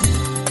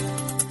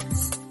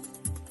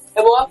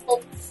 And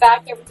welcome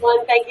back,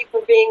 everyone. Thank you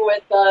for being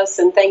with us,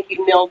 and thank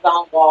you, Neale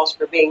Donald Walsh,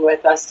 for being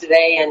with us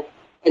today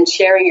and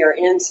sharing your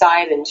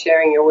insight and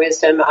sharing your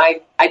wisdom.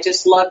 I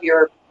just love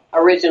your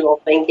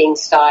original thinking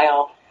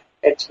style.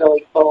 It's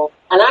really cool.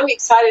 And I'm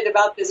excited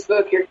about this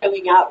book you're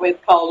coming out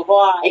with called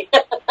Why.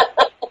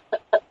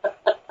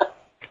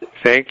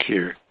 Thank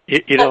you.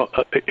 You know,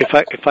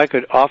 if I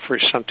could offer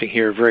something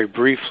here very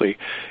briefly,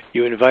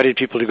 you invited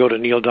people to go to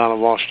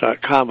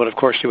nealdonaldwalsh.com, but of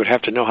course they would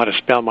have to know how to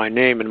spell my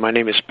name, and my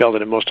name is spelled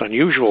in a most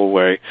unusual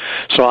way.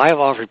 So I have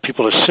offered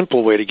people a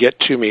simple way to get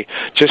to me.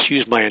 Just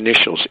use my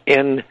initials,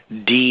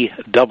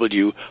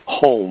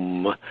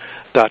 ndwhome.com,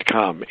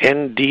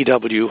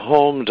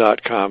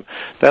 ndwhome.com.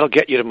 That'll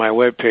get you to my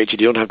webpage. You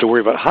don't have to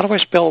worry about, how do I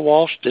spell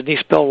Walsh? Didn't he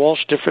spell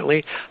Walsh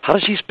differently? How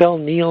does he spell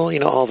Neale? You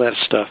know, all that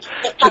stuff.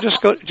 So just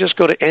go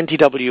to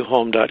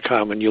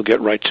ndwhome.com, and you'll get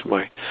right to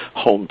my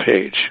home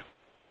page.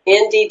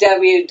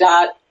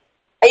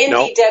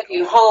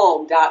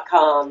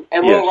 ndwhome.com,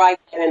 and we'll write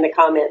that in the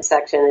comment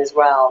section as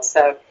well.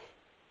 So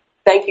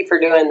thank you for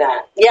doing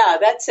that. Yeah,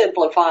 that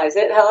simplifies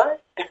it, huh?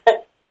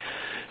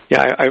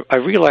 Yeah, I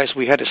realized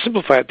we had to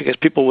simplify it because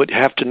people would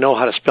have to know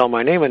how to spell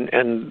my name,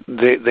 and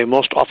they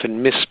most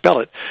often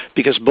misspell it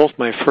because both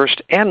my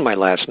first and my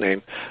last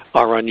name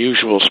are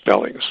unusual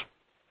spellings.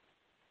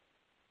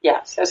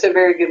 Yes, that's a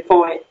very good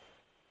point.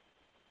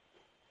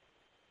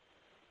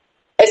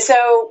 And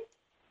so,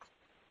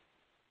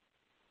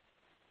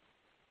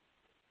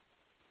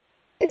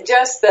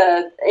 just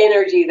the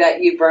energy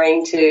that you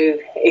bring to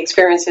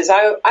experiences,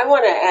 I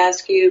want to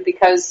ask you,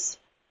 because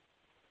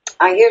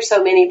I hear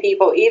so many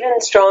people,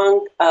 even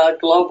strong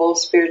global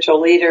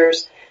spiritual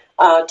leaders,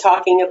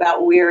 talking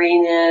about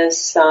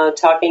weariness,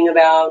 talking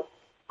about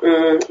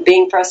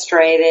being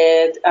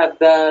frustrated of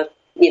the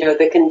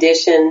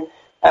condition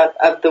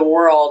of the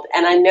world.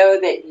 And I know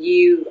that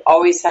you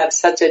always have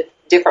such a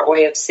different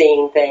way of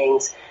seeing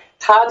things.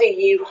 How do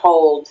you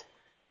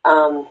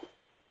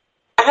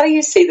how do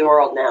you see the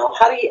world now?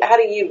 How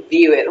do you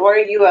view it? What are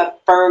you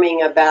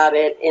affirming about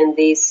it in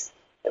these?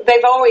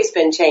 They've always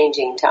been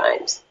changing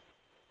times.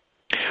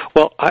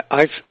 Well,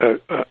 I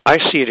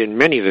see it in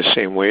many of the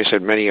same ways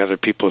that many other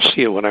people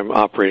see it when I'm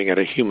operating at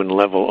a human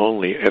level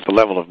only, at the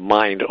level of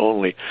mind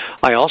only.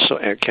 I also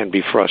can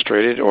be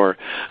frustrated or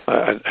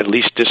at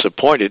least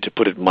disappointed, to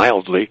put it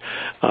mildly,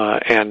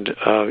 and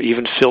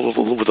even filled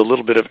with a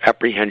little bit of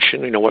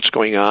apprehension, what's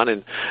going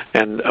on,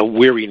 and a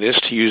weariness,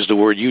 to use the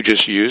word you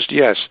just used.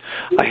 Yes,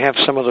 I have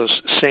some of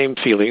those same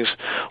feelings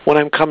when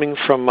I'm coming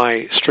from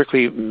my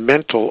strictly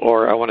mental,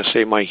 or I want to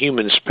say my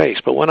human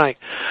space. But when I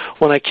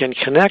can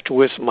connect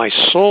with my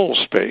soul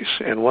space,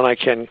 and when I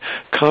can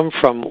come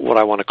from what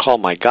I want to call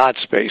my God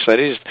space, that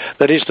is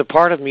the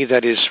part of me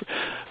that is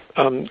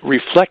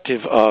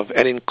reflective of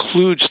and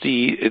includes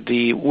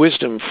the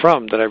wisdom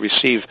that I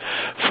receive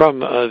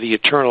from the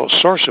eternal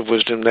source of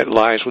wisdom that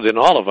lies within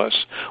all of us.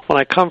 When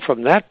I come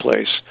from that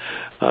place,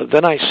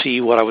 then I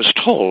see what I was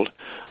told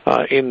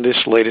in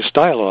this latest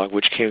dialogue,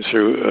 which came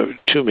through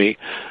to me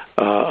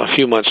a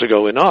few months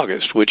ago in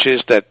August, which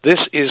is that this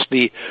is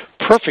the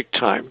perfect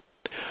time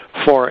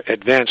for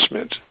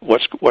advancement.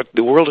 What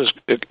the world is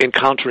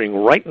encountering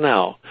right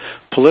now,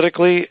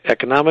 politically,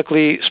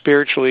 economically,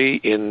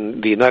 spiritually,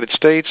 in the United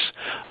States,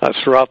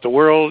 throughout the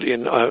world,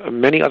 in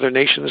many other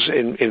nations,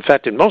 in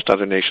fact, in most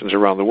other nations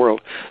around the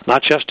world,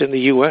 not just in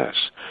the U.S.,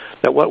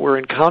 that what we're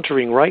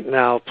encountering right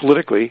now,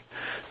 politically,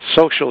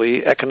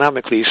 socially,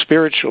 economically,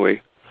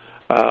 spiritually,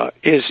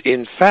 is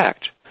in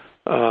fact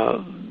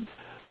a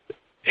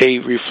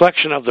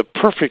reflection of the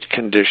perfect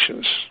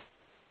conditions.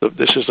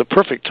 This is the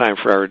perfect time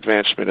for our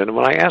advancement. And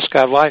when I ask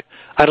God why,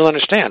 I don't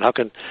understand. How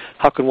can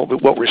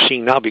what we're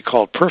seeing now be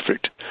called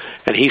perfect?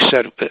 And He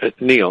said,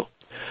 Neale,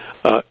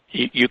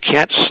 you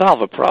can't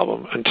solve a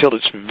problem until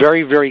it's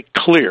very, very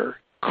clear,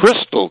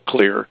 crystal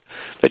clear,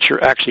 that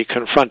you're actually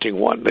confronting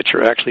one, that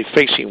you're actually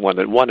facing one,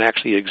 that one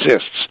actually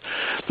exists.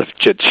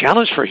 The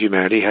challenge for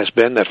humanity has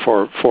been that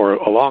for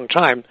a long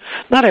time,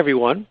 not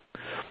everyone,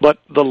 but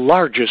the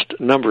largest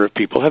number of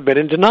people have been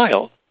in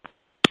denial.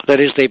 That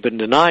is, they've been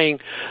denying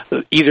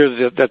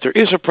either that there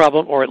is a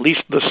problem or at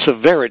least the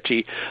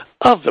severity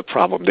of the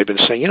problem. They've been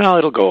saying,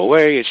 it'll go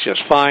away, it's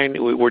just fine,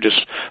 we're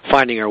just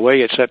finding our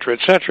way, et cetera,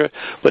 et cetera.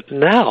 But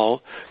now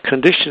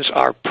conditions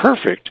are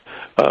perfect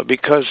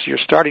because you're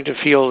starting to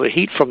feel the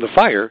heat from the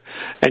fire,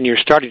 and you're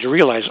starting to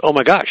realize, oh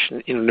my gosh,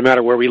 no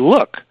matter where we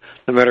look,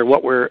 no matter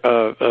what we're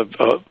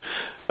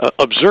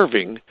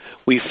observing,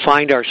 we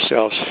find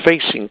ourselves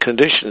facing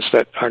conditions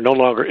that are no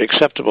longer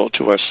acceptable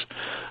to us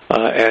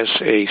as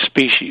a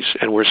species,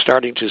 and we're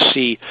starting to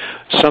see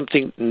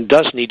something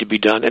does need to be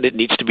done, and it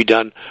needs to be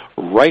done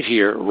right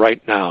here,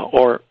 right now.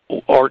 Or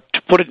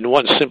to put it in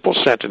one simple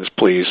sentence,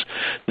 please,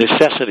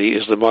 necessity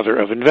is the mother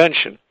of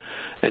invention.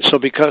 And so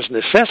because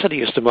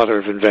necessity is the mother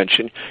of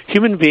invention,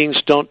 human beings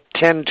don't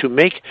tend to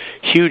make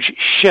huge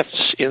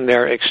shifts in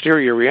their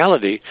exterior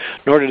reality,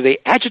 nor do they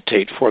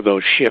agitate for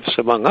those shifts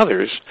among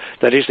others.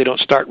 That is, they don't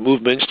start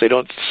movements, they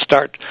don't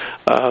start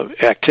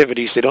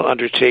activities, they don't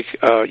undertake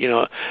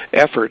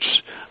efforts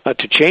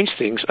to change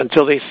things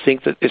until they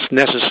think that it's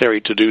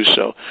necessary to do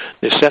so.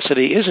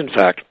 Necessity is, in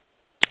fact,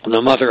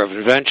 the mother of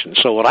invention.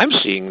 So what I'm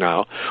seeing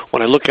now,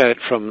 when I look at it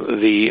from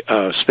the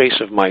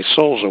space of my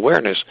soul's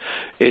awareness,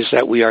 is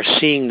that we are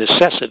seeing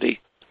necessity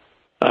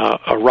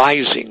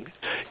arising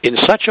in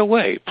such a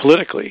way,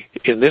 politically,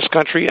 in this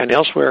country and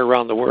elsewhere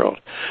around the world,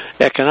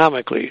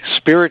 economically,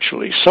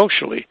 spiritually,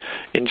 socially,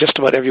 in just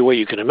about every way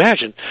you can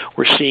imagine,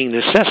 we're seeing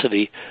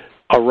necessity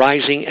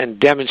arising and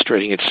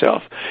demonstrating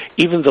itself.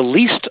 Even the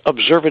least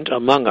observant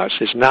among us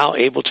is now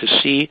able to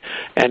see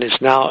and is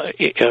now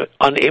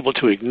unable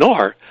to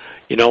ignore,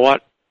 you know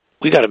what,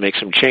 we got to make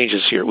some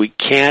changes here. We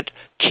can't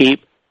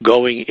keep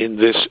going in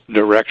this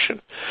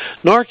direction.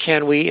 Nor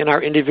can we in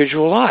our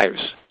individual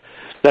lives.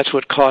 That's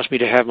what caused me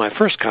to have my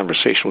first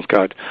conversation with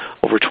God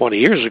over 20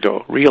 years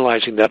ago,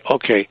 realizing that,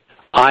 okay,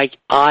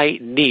 I,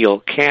 Neale,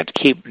 can't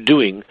keep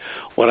doing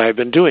what I've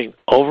been doing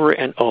over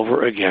and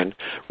over again,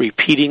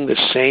 repeating the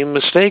same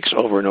mistakes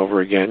over and over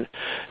again,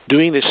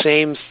 doing the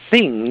same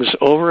things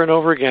over and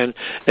over again,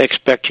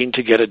 expecting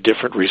to get a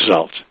different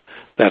result.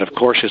 That, of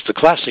course, is the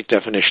classic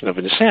definition of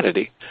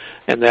insanity,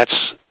 and that's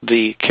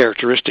the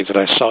characteristic that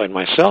I saw in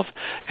myself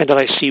and that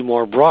I see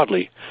more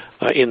broadly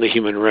in the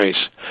human race.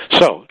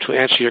 So, to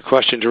answer your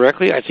question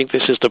directly, I think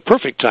this is the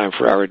perfect time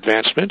for our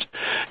advancement,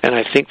 and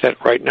I think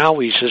that right now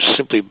we just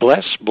simply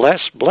bless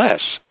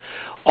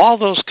all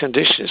those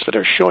conditions that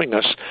are showing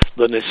us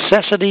the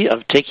necessity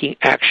of taking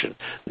action.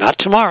 Not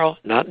tomorrow,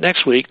 not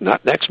next week,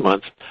 not next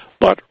month,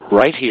 but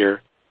right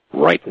here,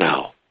 right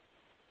now.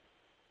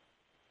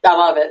 I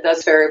love it.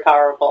 That's very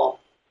powerful.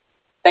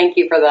 Thank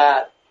you for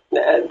that.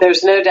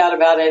 There's no doubt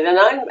about it. And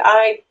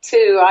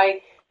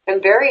I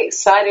am very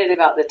excited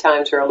about the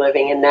times we're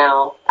living in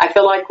now. I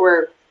feel like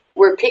we're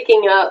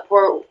picking up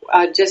for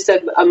just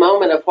a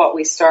moment of what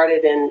we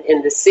started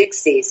in the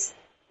 60s,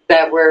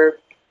 that we're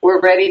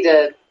ready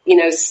to,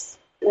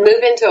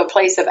 move into a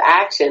place of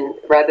action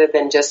rather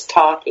than just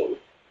talking.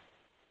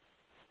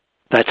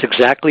 That's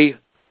exactly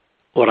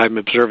what I'm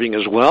observing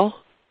as well.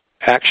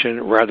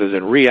 Action rather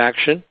than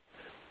reaction.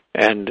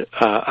 And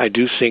I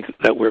do think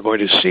that we're going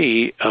to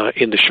see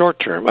in the short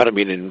term, I don't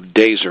mean in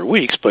days or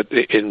weeks, but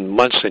in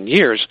months and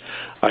years,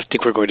 I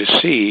think we're going to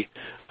see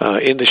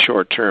in the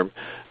short term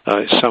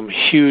some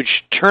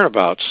huge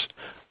turnabouts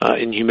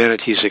in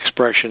humanity's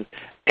expression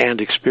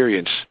and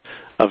experience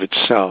of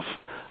itself.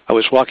 I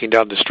was walking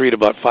down the street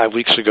about 5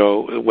 weeks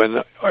ago when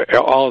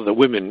all of the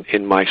women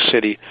in my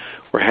city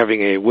were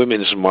having a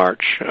women's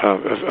march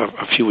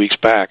a few weeks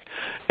back.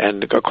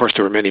 And, of course,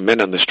 there were many men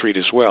on the street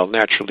as well,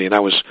 naturally. And I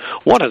was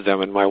one of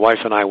them, and my wife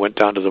and I went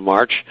down to the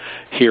march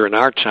here in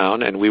our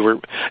town, and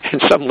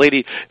some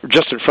lady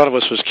just in front of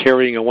us was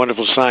carrying a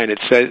wonderful sign. It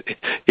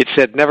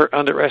said, never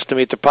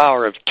underestimate the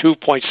power of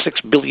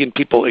 2.6 billion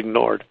people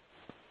ignored.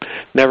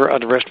 Never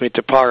underestimate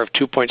the power of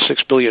 2.6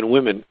 billion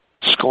women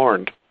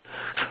scorned.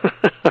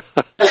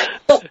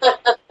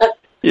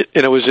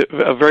 And it was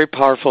a very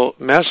powerful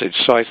message.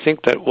 So I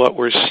think that what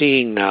we're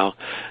seeing now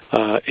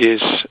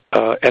is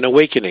an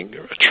awakening,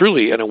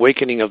 truly an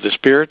awakening of the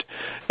spirit,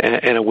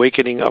 an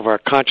awakening of our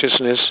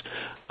consciousness,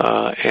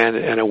 and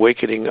an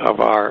awakening of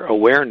our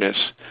awareness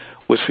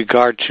with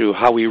regard to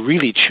how we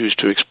really choose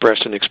to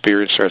express and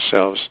experience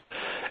ourselves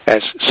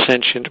as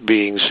sentient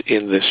beings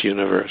in this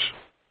universe.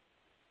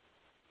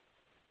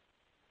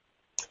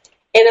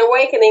 In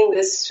Awaken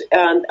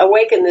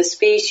the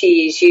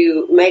Species,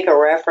 you make a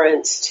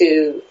reference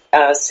to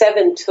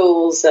 7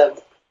 tools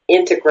of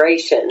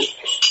integration,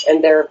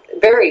 and they're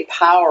very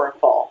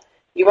powerful.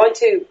 You want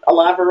to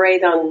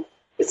elaborate on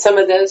some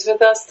of those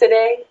with us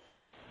today?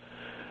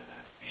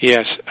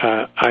 Yes,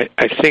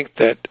 I think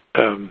that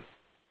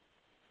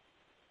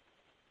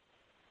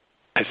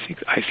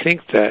I think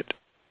that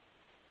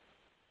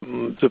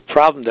the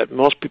problem that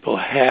most people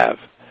have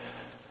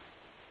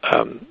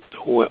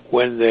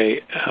when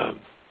they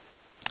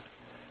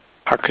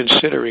are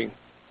considering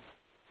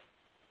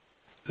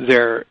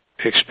their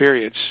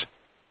experience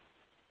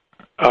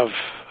of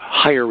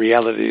higher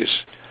realities,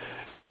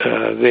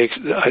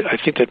 I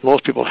think that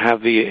most people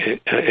have the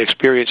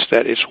experience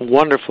that it's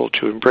wonderful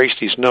to embrace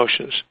these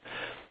notions.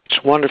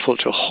 It's wonderful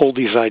to hold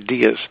these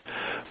ideas,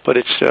 but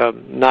it's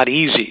not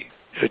easy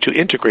to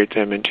integrate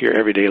them into your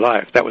everyday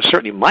life. That was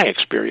certainly my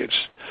experience.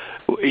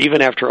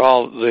 Even after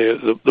all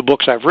the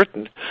books I've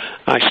written,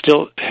 I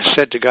still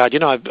said to God,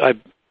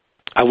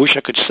 I wish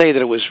I could say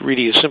that it was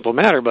really a simple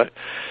matter, but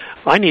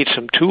I need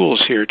some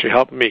tools here to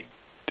help me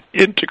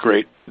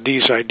integrate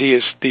these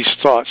ideas, these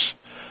thoughts,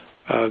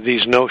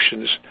 these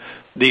notions,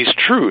 these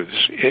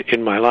truths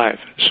in my life.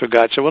 So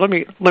God said, well,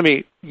 let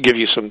me give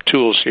you some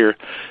tools here,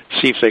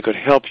 see if they could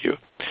help you.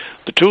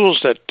 The tools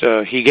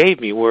that He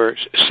gave me were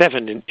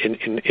 7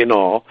 in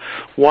all.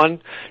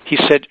 1, He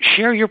said,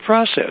 share your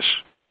process.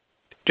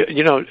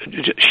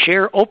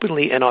 Share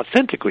openly and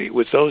authentically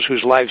with those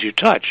whose lives you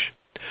touch,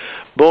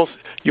 both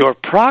your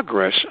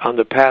progress on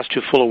the path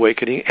to full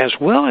awakening as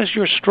well as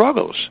your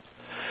struggles.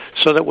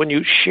 so that when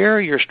you share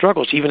your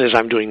struggles, even as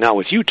I'm doing now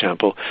with you,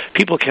 Temple,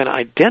 people can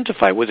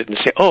identify with it and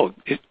say, oh,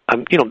 it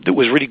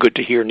was really good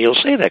to hear Neale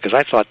say that, because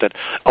I thought that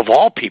of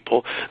all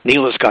people,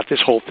 Neale has got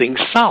this whole thing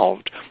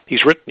solved.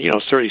 He's written,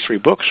 33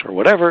 books or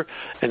whatever,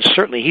 and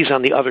certainly he's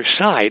on the other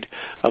side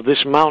of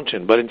this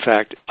mountain, but in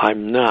fact,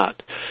 I'm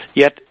not.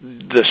 Yet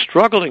the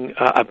struggling,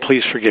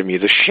 please forgive me,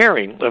 the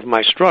sharing of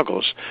my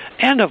struggles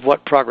and of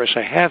what progress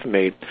I have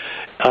made,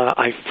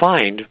 I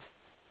find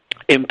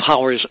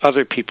empowers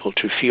other people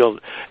to feel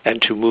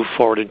and to move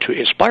forward, and to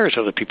inspires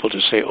other people to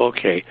say,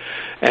 okay,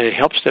 and it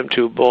helps them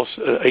to both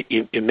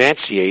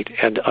emanciate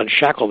and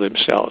unshackle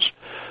themselves,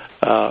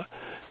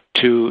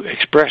 to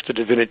express the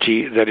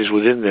divinity that is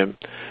within them,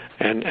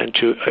 and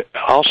to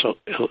also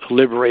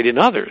liberate in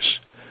others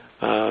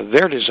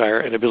their desire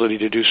and ability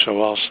to do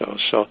so also.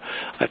 So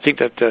I think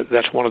that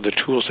that's one of the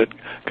tools that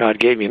God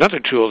gave me. Another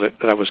tool that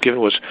I was given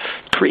was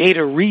create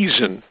a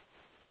reason.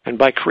 And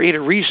by create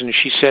a reason,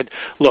 she said,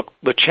 look,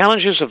 the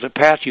challenges of the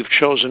path you've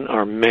chosen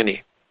are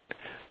many.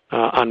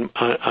 On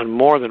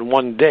more than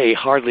one day,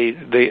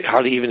 they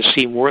hardly even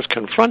seem worth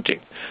confronting,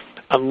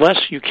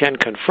 unless you can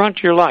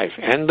confront your life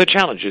and the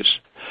challenges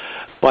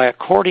by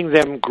according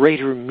them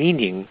greater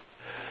meaning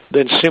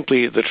than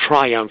simply the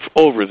triumph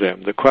over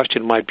them. The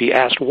question might be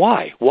asked,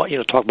 why?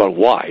 Talk about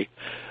why.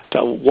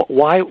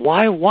 Why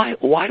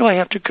do I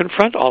have to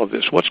confront all of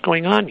this? What's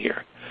going on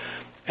here?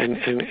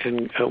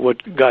 And what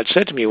God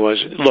said to me was,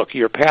 look,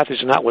 your path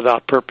is not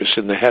without purpose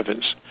in the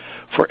heavens.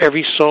 For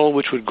every soul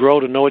which would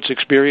grow to know its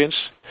experience,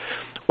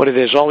 what it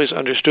has always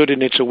understood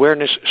in its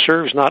awareness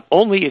serves not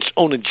only its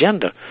own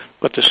agenda,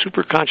 but the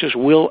superconscious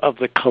will of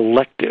the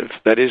collective,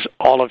 that is,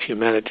 all of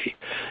humanity,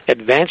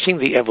 advancing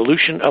the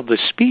evolution of the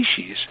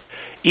species,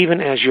 even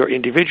as your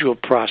individual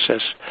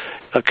process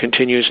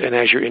continues and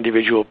as your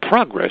individual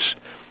progress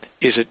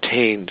is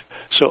attained.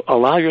 So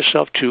allow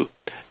yourself to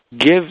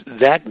give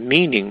that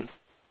meaning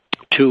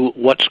to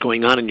what's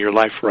going on in your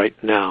life right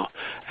now,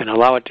 and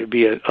allow it to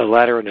be a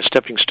ladder and a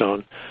stepping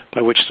stone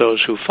by which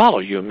those who follow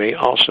you may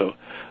also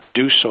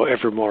do so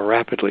ever more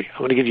rapidly. I'm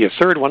going to give you a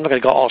third one. I'm not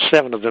going to go all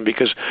 7 of them,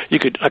 because I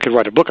could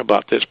write a book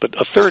about this, but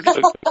a third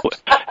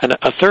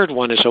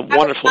one is a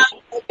wonderful. I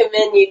would not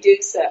recommend you do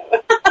so.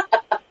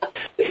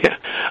 Yeah.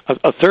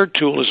 A third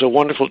tool is a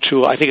wonderful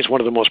tool. I think it's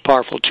one of the most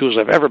powerful tools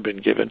I've ever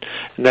been given,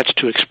 and that's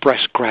to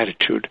express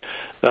gratitude.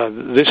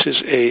 This is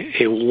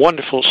a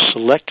wonderful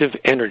selective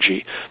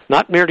energy,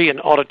 not merely an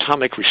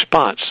autonomic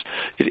response.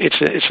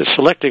 It's a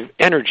selective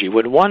energy.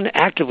 When one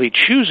actively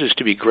chooses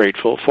to be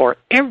grateful for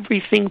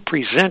everything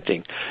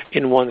presenting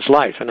in one's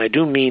life, and I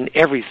do mean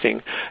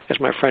everything, as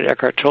my friend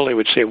Eckhart Tolle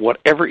would say,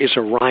 whatever is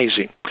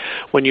arising.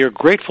 When you're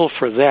grateful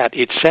for that,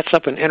 it sets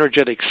up an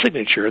energetic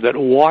signature that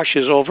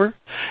washes over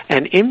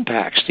and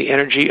impacts the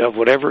energy of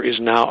whatever is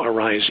now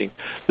arising.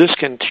 This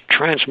can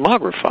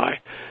transmogrify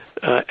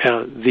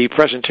the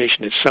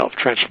presentation itself.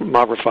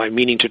 Transmogrify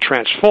meaning to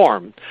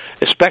transform,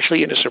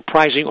 especially in a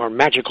surprising or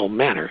magical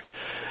manner.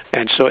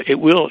 And so it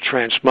will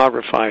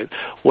transmogrify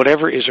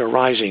whatever is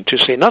arising, to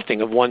say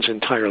nothing of one's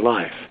entire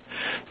life.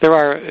 There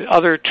are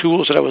other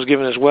tools that I was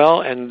given as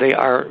well, and they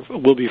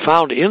will be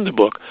found in the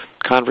book,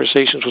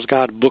 Conversations with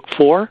God, Book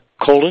 4,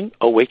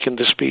 Awaken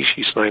the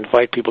Species. And I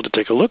invite people to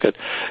take a look at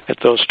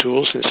those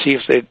tools and see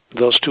if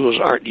those tools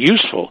aren't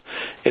useful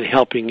in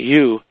helping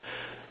you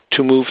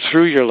to move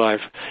through your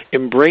life,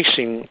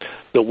 embracing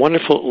the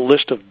wonderful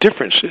list of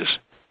differences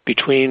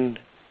between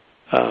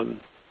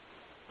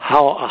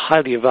how a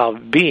highly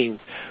evolved being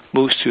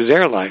moves through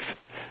their life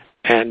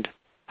and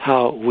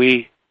how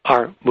we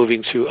are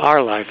moving through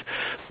our life.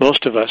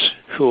 Most of us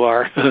who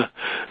are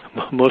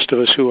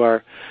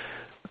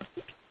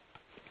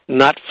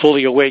not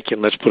fully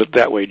awakened, let's put it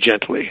that way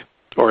gently,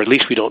 or at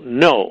least we don't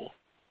know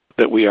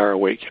that we are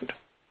awakened.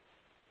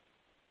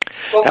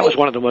 That was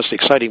one of the most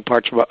exciting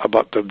parts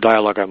about the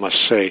dialogue, I must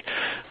say,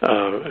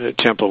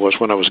 Temple, was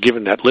when I was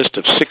given that list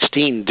of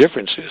 16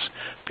 differences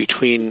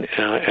between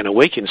an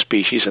awakened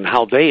species and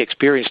how they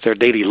experience their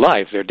daily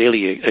life, their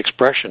daily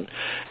expression,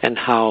 and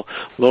how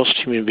most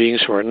human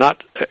beings who are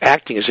not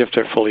acting as if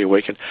they're fully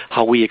awakened,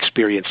 how we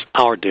experience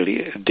our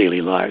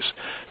daily lives.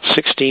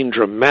 16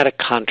 dramatic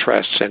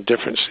contrasts and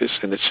differences,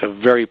 and it's a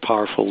very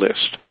powerful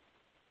list.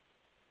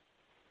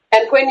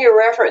 And when you're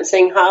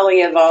referencing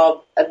highly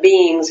evolved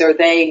beings, are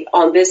they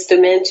on this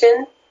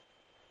dimension?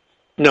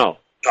 No.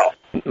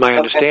 My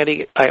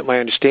understanding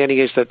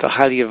is that the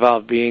highly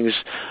evolved beings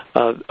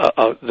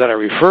that are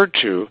referred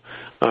to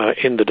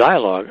in the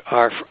dialogue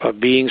are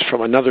beings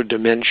from another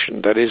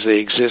dimension. That is, they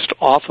exist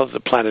off of the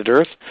planet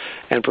Earth,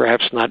 and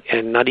perhaps not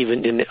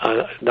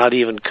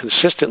even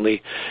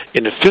consistently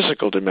in a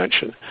physical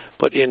dimension,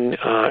 but in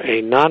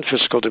a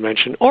non-physical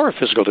dimension or a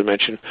physical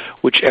dimension,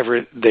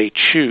 whichever they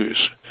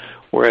choose.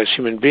 Whereas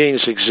human beings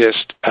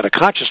exist at a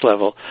conscious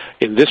level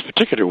in this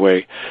particular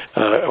way,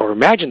 or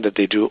imagine that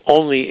they do,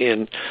 only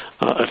in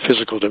a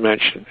physical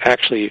dimension.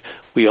 Actually,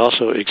 we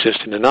also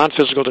exist in a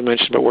non-physical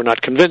dimension, but we're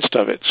not convinced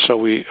of it, so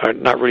we are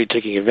not really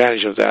taking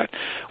advantage of that.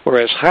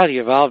 Whereas highly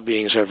evolved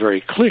beings are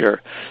very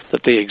clear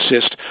that they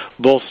exist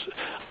both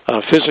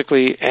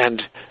physically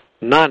and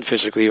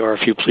non-physically, or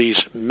if you please,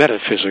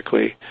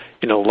 metaphysically,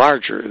 in a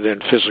larger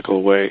than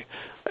physical way,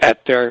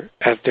 at their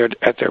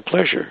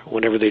pleasure,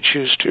 whenever they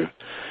choose to.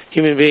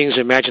 Human beings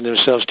imagine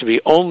themselves to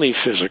be only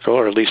physical,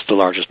 or at least the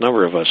largest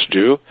number of us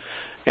do,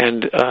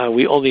 and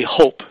we only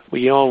hope.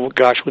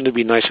 Gosh, wouldn't it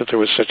be nice if there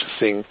was such a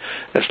thing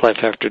as life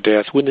after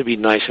death? Wouldn't it be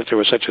nice if there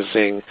was such a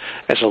thing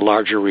as a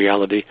larger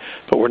reality?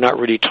 But we're not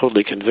really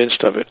totally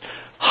convinced of it.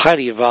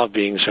 Highly evolved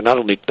beings are not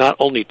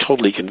only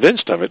totally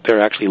convinced of it,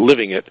 they're actually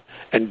living it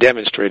and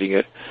demonstrating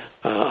it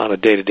on a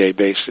day-to-day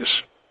basis.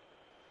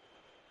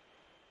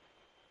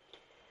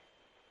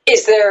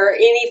 Is there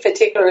any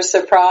particular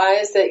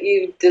surprise that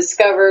you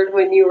discovered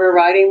when you were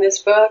writing this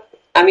book?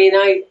 I mean,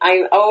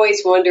 I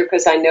always wonder,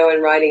 because I know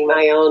in writing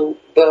my own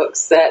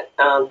books that,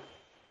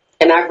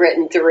 and I've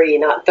written 3,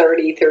 not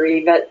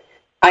 33, but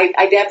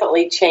I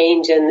definitely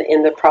change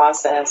in the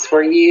process.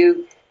 Were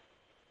you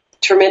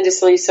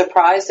tremendously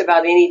surprised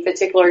about any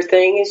particular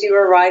thing as you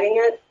were writing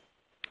it?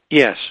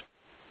 Yes.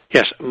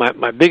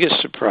 My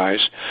biggest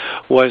surprise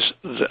was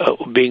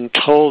being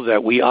told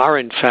that we are,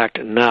 in fact,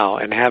 now,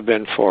 and have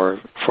been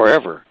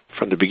forever,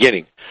 from the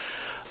beginning,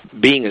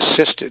 being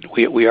assisted.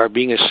 We are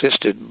being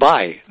assisted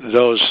by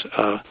those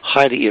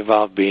highly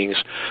evolved beings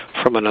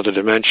from another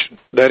dimension.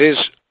 That is,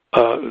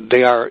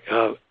 they are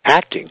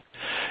acting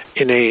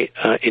in a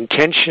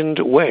intentioned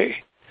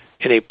way,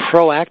 in a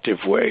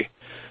proactive way,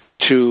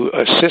 to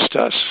assist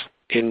us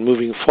in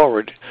moving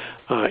forward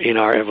in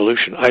our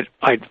evolution.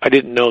 I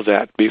didn't know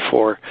that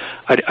before.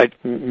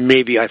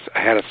 Maybe I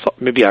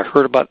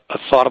heard about a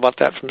thought about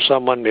that from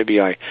someone. Maybe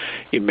I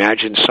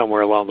imagined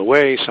somewhere along the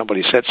way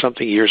somebody said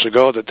something years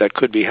ago that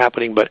could be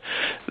happening. But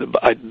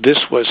this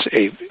was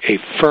a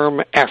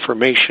firm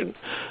affirmation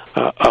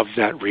of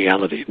that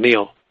reality.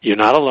 Neale, you're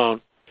not alone.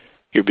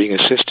 You're being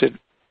assisted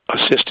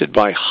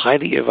by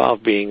highly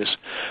evolved beings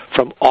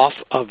from off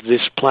of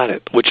this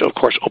planet, which of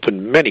course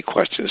opened many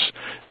questions,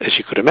 as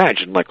you could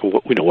imagine, like,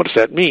 what does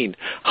that mean?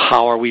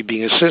 How are we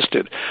being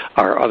assisted?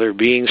 Are other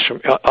beings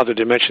from other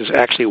dimensions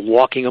actually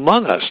walking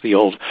among us? The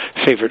old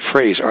favorite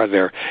phrase, are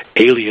there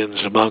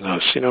aliens among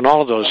us? And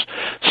all of those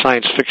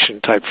science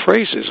fiction type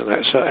phrases,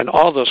 and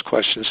all of those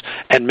questions,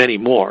 and many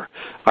more,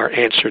 are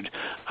answered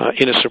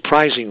in a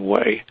surprising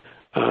way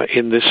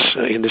in this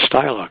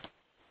dialogue.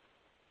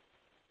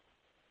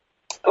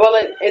 Well,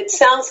 it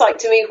sounds like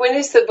to me, when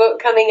is the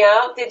book coming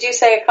out? Did you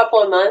say a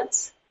couple of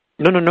months?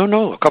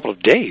 No, a couple of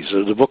days.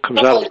 The book comes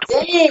out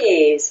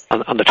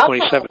on the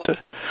 27th.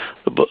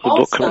 The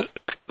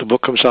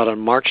book comes out on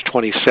March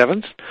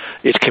 27th.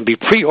 It can be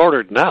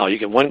pre-ordered now.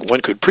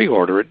 One could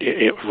pre-order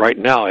it right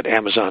now at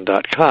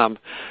Amazon.com,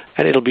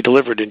 and it'll be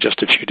delivered in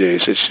just a few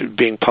days. It's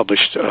being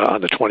published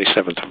on the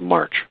 27th of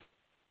March.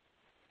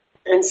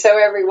 And so,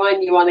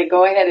 everyone, you want to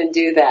go ahead and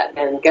do that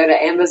and go to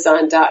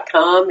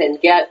Amazon.com and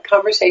get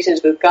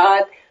Conversations with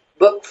God,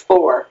 Book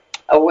 4,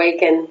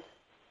 Awaken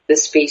the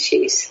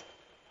Species.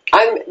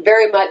 I'm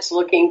very much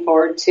looking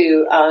forward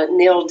to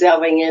Neale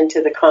delving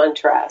into the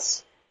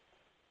contrast.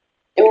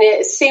 I mean,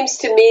 it seems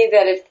to me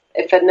that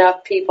if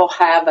enough people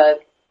have a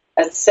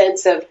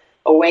sense of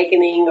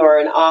awakening or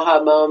an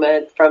aha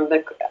moment from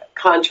the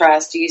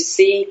contrast, do you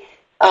see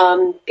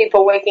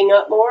people waking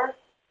up more?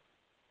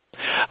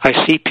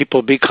 I see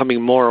people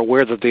becoming more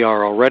aware that they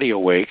are already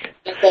awake.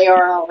 That they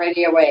are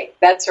already awake.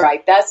 That's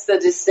right. That's the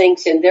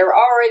distinction. They're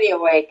already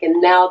awake,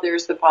 and now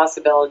there's the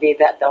possibility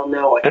that they'll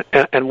know it.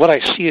 And what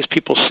I see is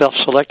people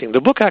self-selecting.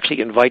 The book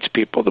actually invites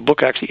people. The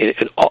book actually,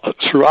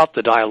 throughout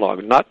the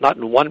dialogue, not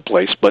in one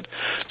place, but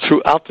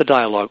throughout the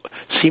dialogue,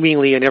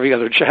 seemingly in every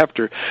other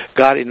chapter,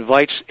 God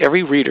invites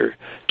every reader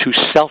to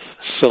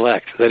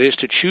self-select. That is,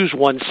 to choose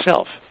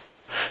oneself,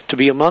 to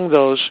be among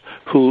those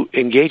who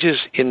engages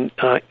in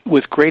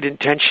with great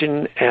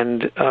intention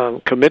and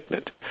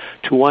commitment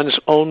to one's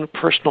own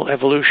personal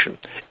evolution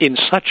in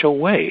such a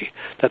way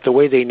that the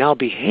way they now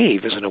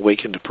behave as an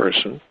awakened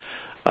person,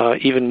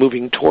 even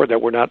moving toward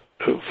that, we're not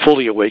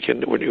fully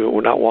awakened,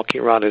 we're not walking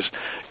around as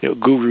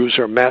gurus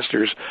or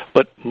masters,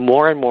 but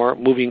more and more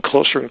moving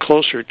closer and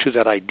closer to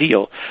that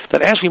ideal,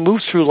 that as we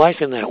move through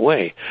life in that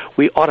way,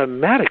 we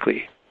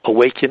automatically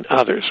awaken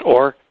others,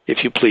 or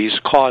if you please,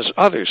 cause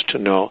others to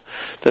know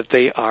that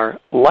they are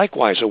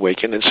likewise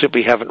awakened and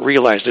simply haven't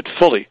realized it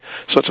fully.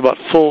 So it's about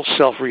full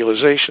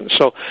self-realization.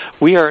 So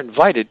we are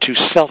invited to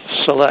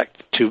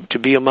self-select, to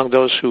be among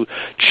those who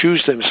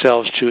choose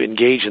themselves to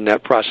engage in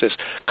that process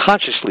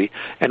consciously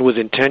and with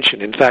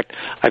intention. In fact,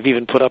 I've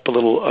even put up a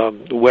little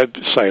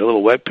website, a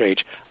little web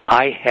page,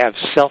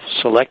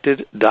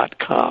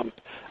 ihaveselfselected.com.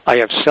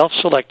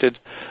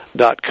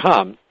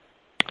 ihaveselfselected.com,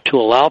 to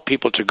allow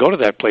people to go to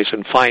that place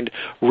and find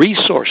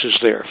resources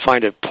there,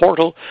 find a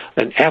portal,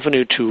 an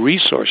avenue to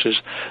resources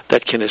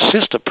that can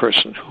assist a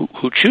person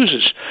who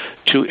chooses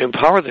to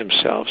empower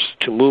themselves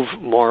to move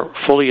more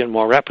fully and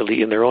more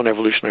rapidly in their own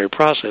evolutionary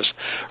process,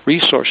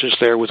 resources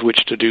there with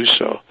which to do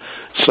so.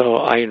 So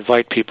I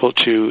invite people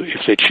to,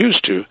 if they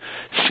choose to,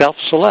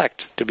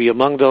 self-select, to be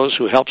among those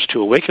who helps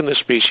to awaken the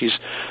species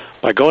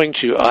by going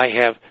to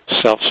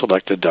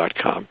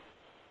ihaveselfselected.com.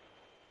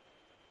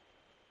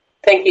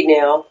 Thank you,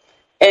 Neale.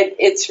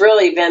 It's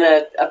really been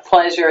a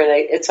pleasure, and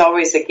it's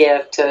always a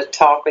gift to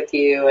talk with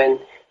you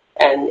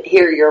and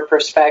hear your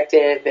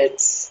perspective.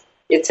 It's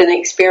an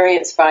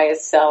experience by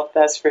itself,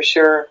 that's for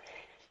sure.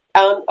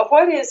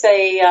 What is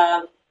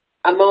a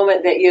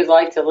moment that you'd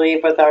like to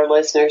leave with our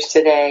listeners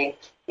today?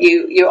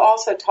 You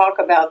also talk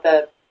about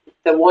the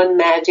one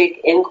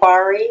magic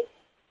inquiry.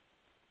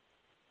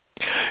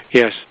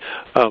 Yes.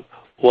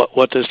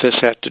 What does this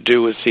have to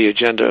do with the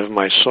agenda of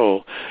my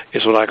soul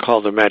is what I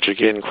call the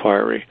magic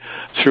inquiry.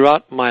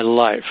 Throughout my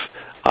life,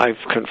 I've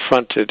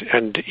confronted,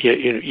 and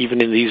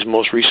even in these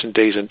most recent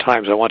days and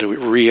times, I want to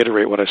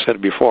reiterate what I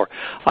said before.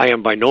 I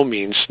am by no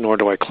means, nor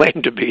do I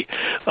claim to be,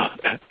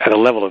 at a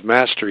level of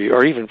mastery,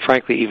 or even,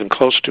 frankly, even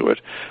close to it.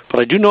 But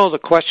I do know the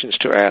questions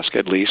to ask,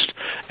 at least.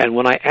 And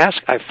when I ask,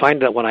 I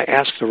find that when I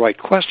ask the right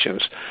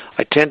questions,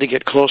 I tend to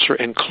get closer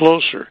and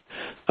closer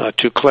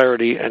to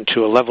clarity and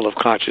to a level of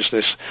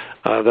consciousness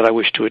that I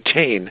wish to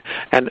attain.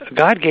 And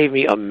God gave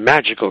me a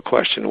magical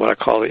question, what I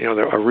call it,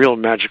 a real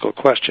magical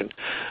question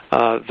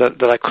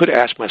that I could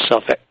ask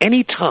myself at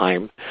any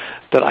time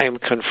that I am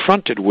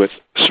confronted with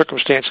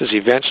circumstances,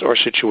 events, or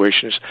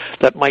situations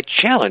that might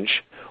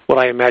challenge what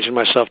I imagine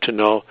myself to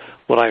know,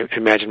 what I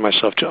imagine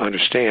myself to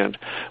understand.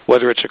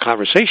 Whether it's a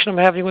conversation I'm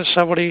having with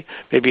somebody,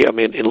 maybe I'm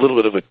in a little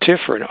bit of a tiff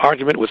or an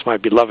argument with my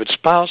beloved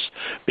spouse,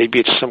 maybe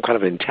it's some kind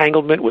of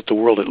entanglement with the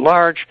world at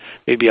large,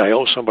 maybe I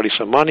owe somebody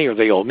some money or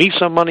they owe me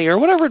some money or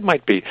whatever it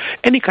might be.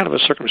 Any kind of a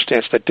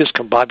circumstance that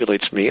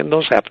discombobulates me, and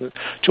those happen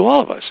to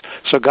all of us.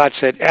 So God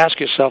said, ask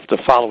yourself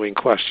the following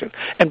question.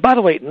 And by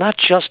the way, not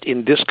just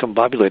in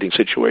discombobulating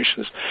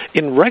situations,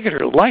 in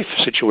regular life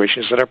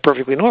situations that are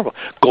perfectly normal.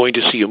 Going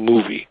to see a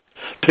movie,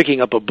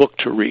 picking up a book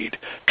to read,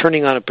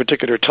 turning on a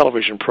particular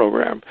television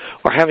program,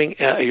 or having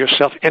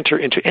yourself enter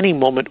into any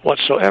moment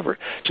whatsoever,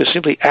 to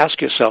simply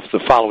ask yourself the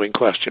following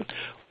question: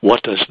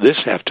 what does this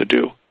have to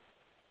do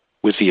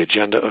with the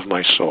agenda of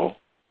my soul?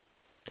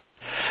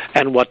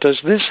 And what does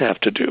this have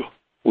to do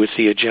with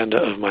the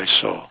agenda of my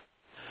soul?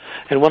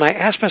 And when I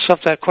ask myself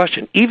that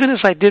question, even as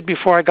I did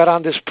before I got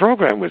on this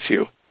program with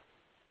you,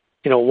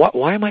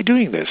 why am I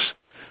doing this?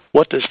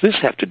 What does this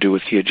have to do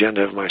with the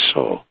agenda of my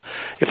soul?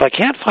 If I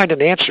can't find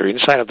an answer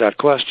inside of that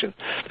question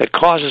that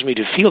causes me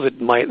to feel that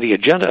the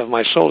agenda of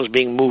my soul is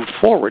being moved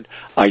forward,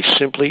 I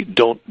simply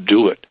don't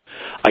do it.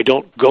 I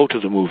don't go to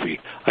the movie.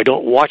 I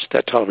don't watch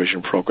that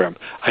television program.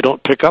 I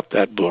don't pick up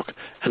that book.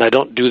 And I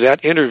don't do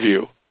that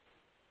interview.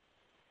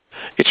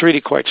 It's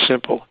really quite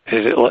simple.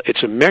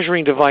 It's a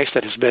measuring device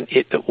that has been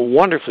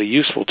wonderfully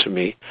useful to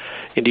me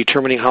in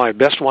determining how I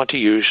best want to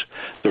use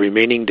the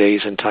remaining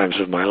days and times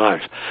of my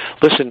life.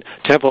 Listen,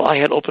 Temple, I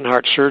had open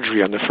heart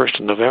surgery on the 1st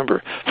of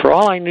November. For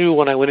all I knew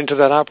when I went into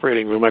that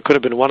operating room, I could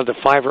have been one of the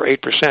 5 or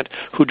 8%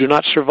 who do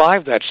not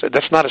survive that.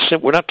 That's not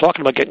we're not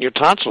talking about getting your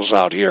tonsils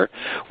out here.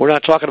 We're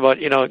not talking about,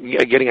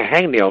 getting a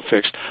hangnail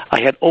fixed.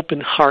 I had open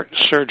heart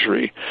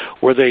surgery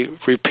where they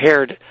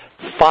repaired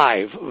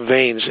 5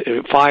 veins,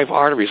 5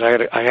 arteries.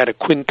 I had a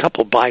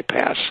quintuple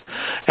bypass,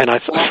 and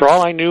for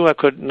all I knew, I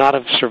could not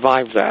have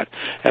survived that.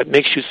 It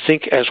makes you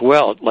think as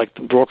well, like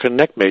the broken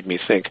neck made me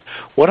think.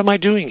 What am I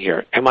doing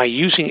here? Am I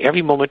using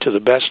every moment to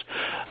the best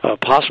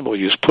possible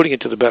use, putting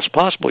it to the best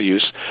possible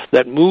use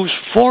that moves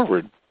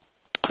forward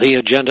the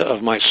agenda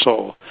of my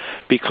soul?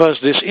 Because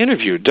this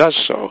interview does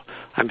so,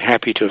 I'm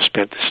happy to have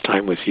spent this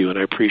time with you, and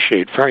I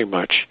appreciate very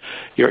much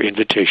your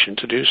invitation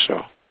to do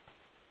so.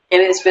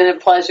 And it's been a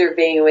pleasure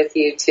being with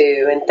you,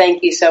 too. And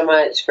thank you so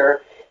much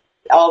for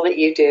all that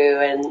you do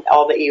and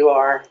all that you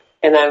are.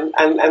 And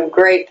I'm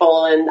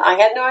grateful. And I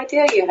had no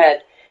idea you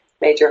had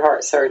major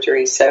heart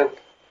surgery.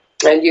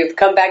 And you've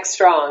come back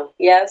strong,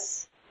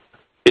 yes?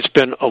 It's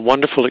been a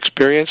wonderful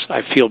experience.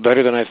 I feel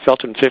better than I've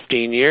felt in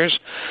 15 years.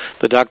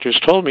 The doctors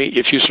told me,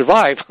 if you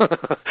survive,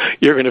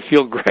 you're going to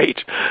feel great.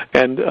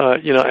 And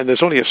and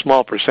there's only a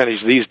small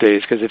percentage these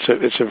days because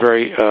it's a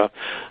very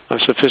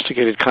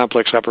sophisticated,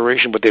 complex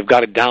operation, but they've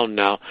got it down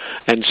now.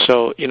 And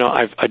so,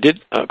 I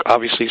did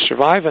obviously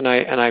survive, and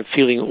I'm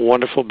feeling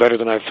wonderful, better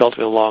than I've felt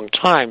in a long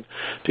time,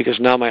 because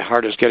now my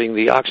heart is getting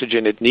the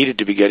oxygen it needed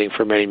to be getting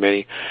for many,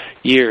 many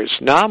years.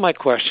 Now my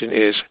question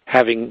is,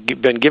 having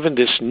been given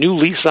this new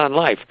lease on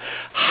life,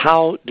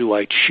 how do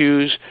I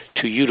choose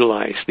to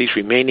utilize these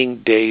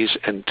remaining days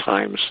and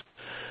times?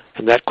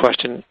 And that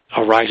question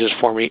arises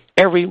for me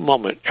every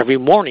moment, every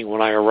morning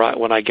when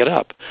I get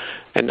up.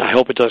 And I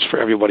hope it does for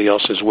everybody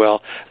else as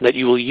well, that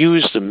you will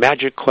use the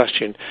magic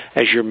question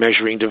as your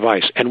measuring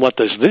device. And what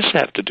does this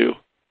have to do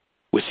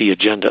with the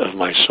agenda of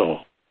my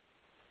soul?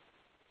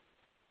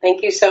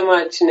 Thank you so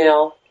much,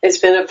 Neale. It's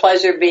been a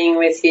pleasure being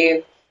with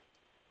you.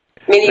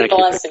 Many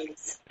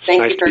blessings.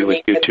 Thank you for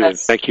being with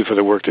us. Thank you for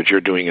the work that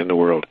you're doing in the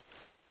world.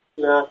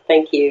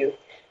 Thank you.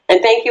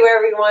 And thank you,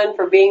 everyone,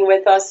 for being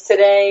with us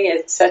today.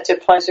 It's such a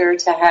pleasure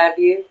to have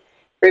you.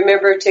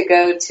 Remember to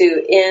go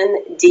to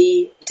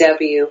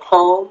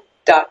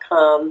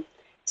ndwhome.com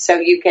so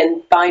you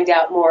can find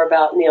out more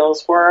about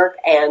Neale's work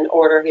and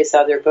order his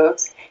other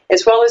books,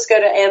 as well as go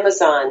to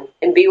Amazon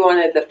and be one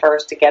of the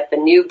first to get the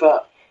new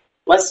book,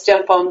 let's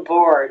jump on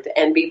board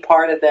and be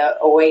part of the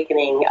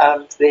awakening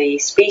of the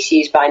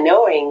species by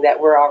knowing that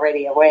we're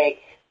already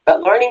awake,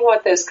 but learning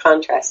what those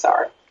contrasts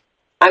are.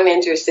 I'm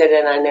interested,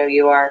 and I know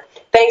you are.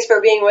 Thanks for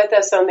being with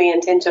us on The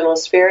Intentional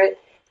Spirit.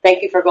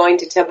 Thank you for going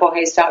to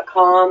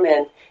templehayes.com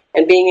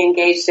and being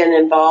engaged and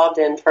involved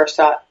in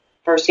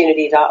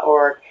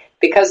firstunity.org.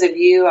 Because of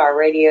you, our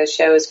radio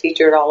show is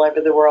featured all over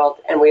the world,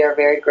 and we are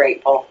very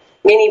grateful.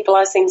 Many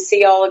blessings.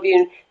 See all of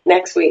you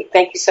next week.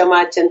 Thank you so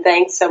much, and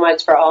thanks so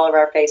much for all of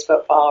our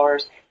Facebook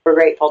followers. We're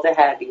grateful to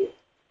have you.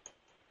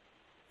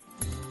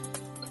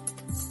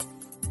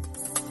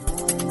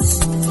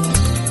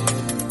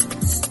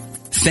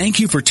 Thank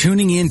you for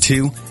tuning in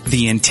to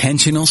The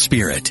Intentional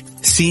Spirit,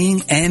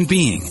 Seeing and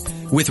Being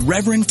with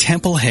Reverend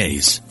Temple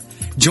Hayes.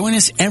 Join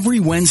us every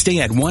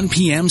Wednesday at 1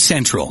 p.m.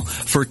 Central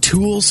for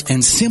tools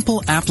and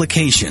simple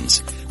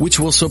applications which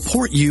will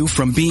support you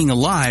from being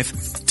alive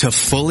to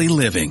fully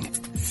living.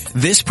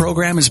 This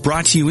program is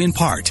brought to you in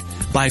part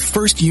by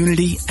First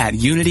Unity at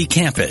Unity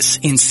Campus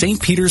in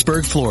St.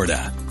 Petersburg,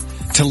 Florida.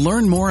 To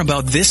learn more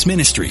about this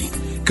ministry,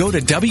 go to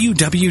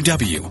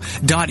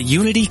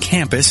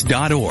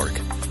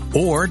www.unitycampus.org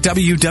or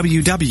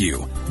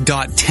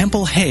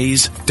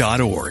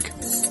www.templehayes.org.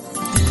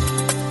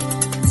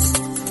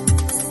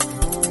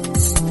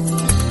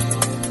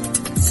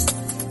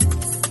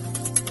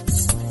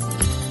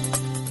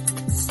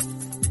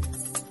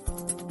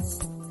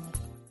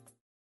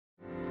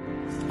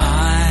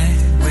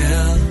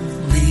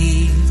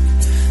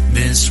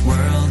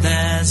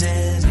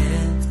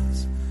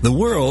 The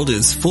world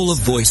is full of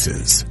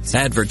voices,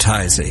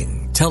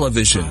 advertising,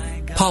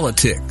 television,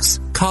 politics,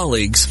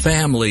 colleagues,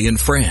 family, and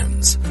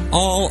friends.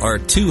 All are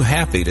too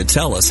happy to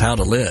tell us how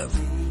to live.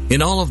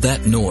 In all of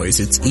that noise,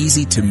 it's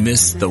easy to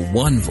miss the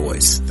one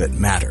voice that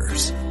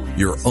matters,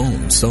 your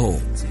own soul.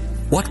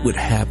 What would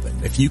happen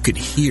if you could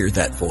hear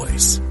that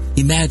voice?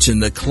 Imagine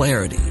the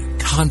clarity,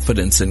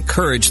 confidence, and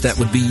courage that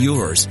would be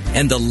yours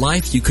and the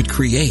life you could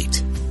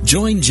create.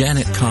 Join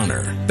Janet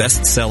Connor,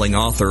 best-selling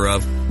author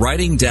of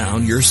Writing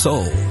Down Your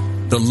Soul,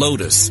 The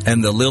Lotus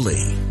and the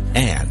Lily,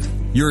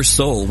 and Your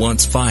Soul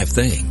Wants 5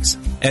 Things,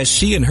 as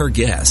she and her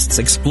guests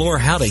explore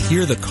how to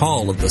hear the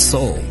call of the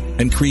soul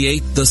and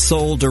create the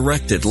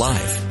soul-directed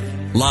life.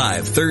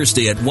 Live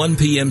Thursday at 1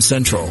 p.m.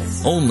 Central,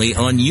 only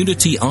on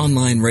Unity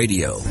Online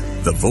Radio,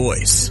 the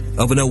voice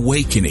of an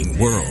awakening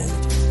world.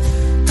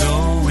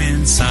 Go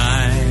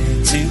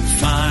inside to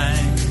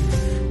find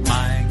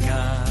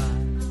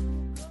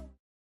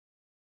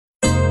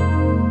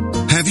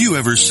Have you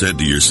ever said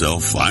to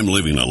yourself, I'm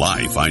living a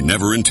life I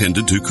never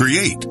intended to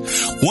create?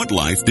 What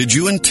life did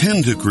you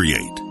intend to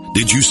create?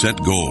 Did you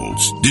set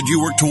goals? Did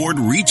you work toward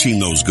reaching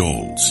those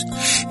goals?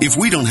 If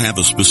we don't have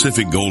a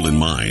specific goal in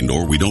mind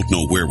or we don't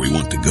know where we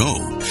want to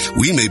go,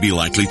 we may be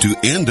likely to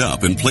end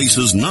up in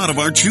places not of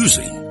our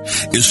choosing.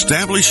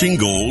 Establishing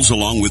goals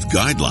along with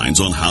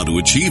guidelines on how to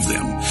achieve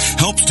them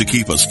helps to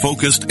keep us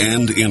focused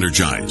and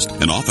energized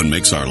and often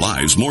makes our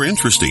lives more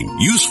interesting,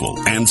 useful,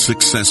 and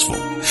successful.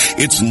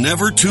 It's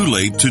never too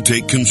late to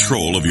take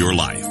control of your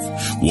life.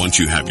 Once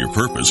you have your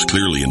purpose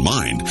clearly in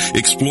mind,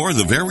 explore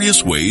the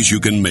various ways you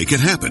can make it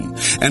happen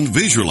and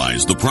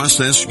visualize the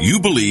process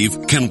you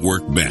believe can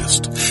work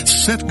best.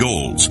 Set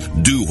goals,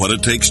 do what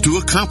it takes to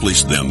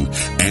accomplish them,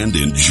 and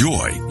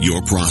enjoy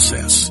your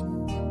process.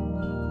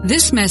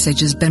 This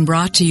message has been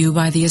brought to you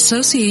by the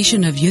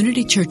Association of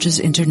Unity Churches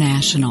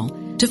International.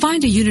 To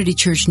find a Unity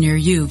Church near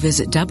you,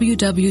 visit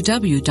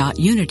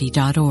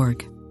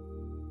www.unity.org.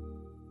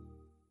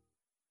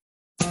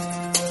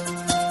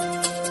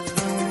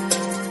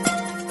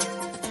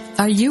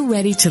 Are you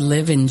ready to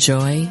live in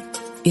joy?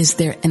 Is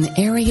there an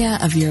area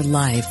of your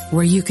life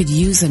where you could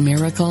use a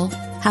miracle?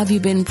 Have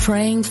you been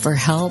praying for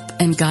help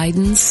and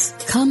guidance?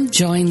 Come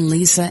join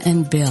Lisa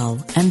and Bill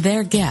and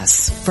their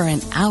guests for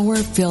an hour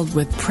filled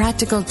with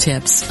practical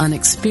tips on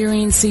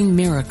experiencing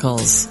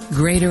miracles,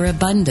 greater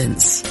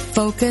abundance,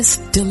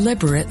 focused,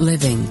 deliberate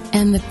living,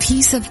 and the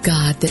peace of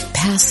God that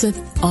passeth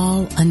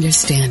all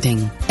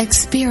understanding.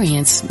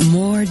 Experience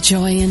more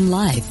joy in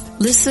life.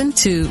 Listen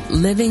to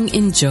Living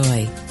in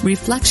Joy,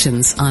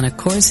 Reflections on A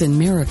Course in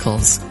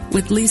Miracles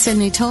with Lisa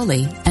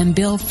Natoli and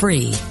Bill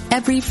Free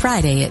every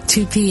Friday at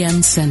 2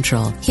 p.m.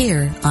 Central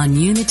here on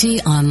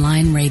Unity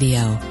Online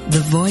Radio, the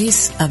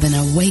voice of an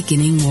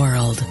awakening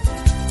world.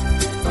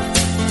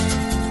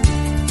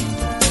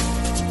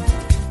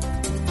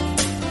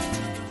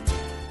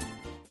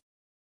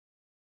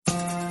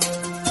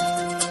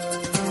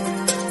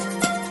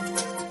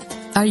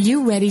 Are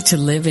you ready to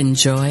live in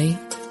joy?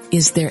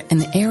 Is there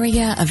an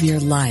area of your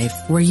life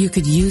where you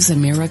could use a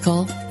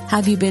miracle?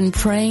 Have you been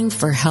praying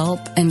for help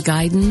and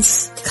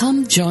guidance?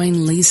 Come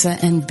join Lisa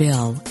and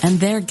Bill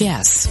and their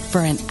guests for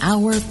an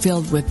hour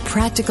filled with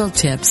practical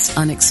tips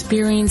on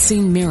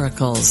experiencing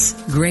miracles,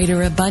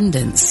 greater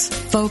abundance,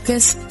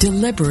 focused,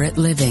 deliberate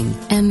living,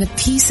 and the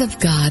peace of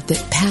God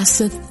that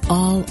passeth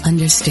all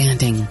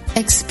understanding.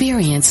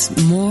 Experience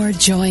more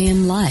joy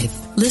in life.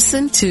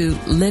 Listen to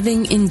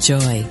Living in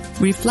Joy,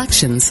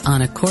 Reflections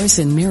on A Course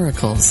in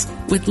Miracles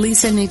with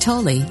Lisa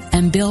Neale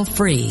and Bill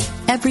Free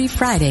every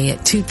Friday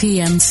at 2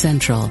 p.m.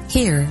 Central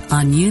here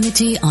on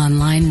Unity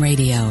Online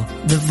Radio,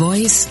 the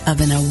voice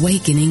of an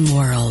awakening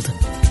world.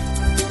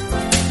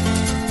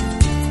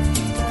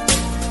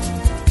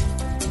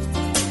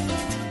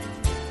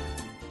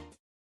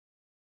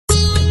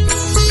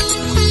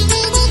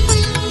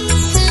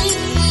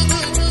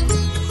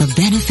 The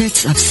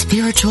benefits of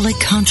spiritually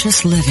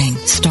conscious living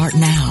start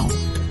now.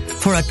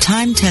 For a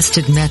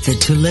time-tested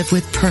method to live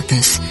with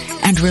purpose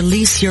and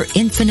release your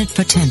infinite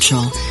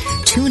potential,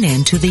 tune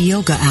in to the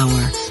Yoga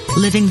Hour,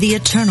 Living the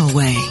Eternal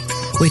Way,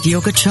 with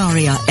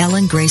Yogacharya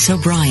Ellen Grace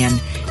O'Brien,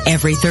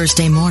 every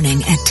Thursday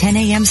morning at 10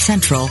 a.m.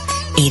 Central,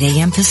 8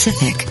 a.m.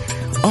 Pacific,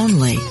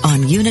 only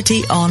on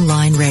Unity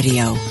Online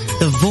Radio,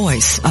 the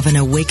voice of an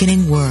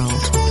awakening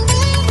world.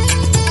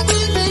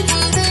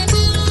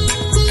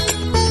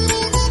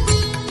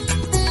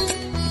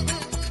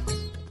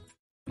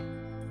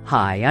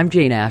 Hi, I'm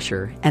Jane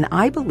Asher, and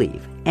I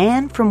believe,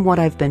 and from what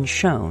I've been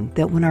shown,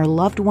 that when our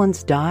loved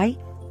ones die,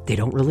 they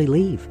don't really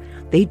leave.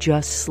 They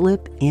just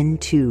slip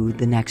into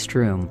the next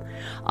room.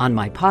 On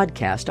my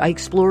podcast, I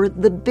explore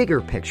the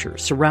bigger picture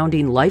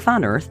surrounding life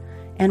on Earth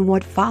and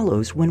what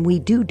follows when we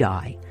do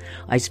die.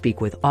 I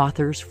speak with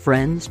authors,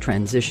 friends,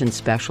 transition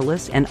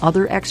specialists, and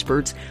other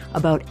experts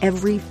about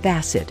every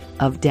facet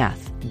of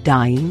death,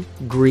 dying,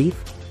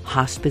 grief,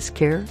 hospice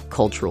care,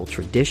 cultural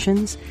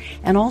traditions,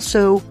 and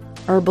also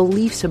our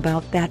beliefs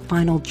about that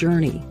final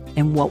journey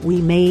and what we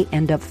may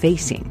end up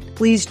facing.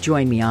 Please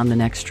join me on The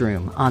Next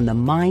Room on the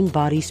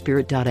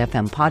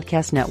MindBodySpirit.fm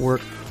podcast network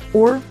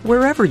or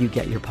wherever you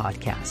get your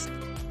podcasts.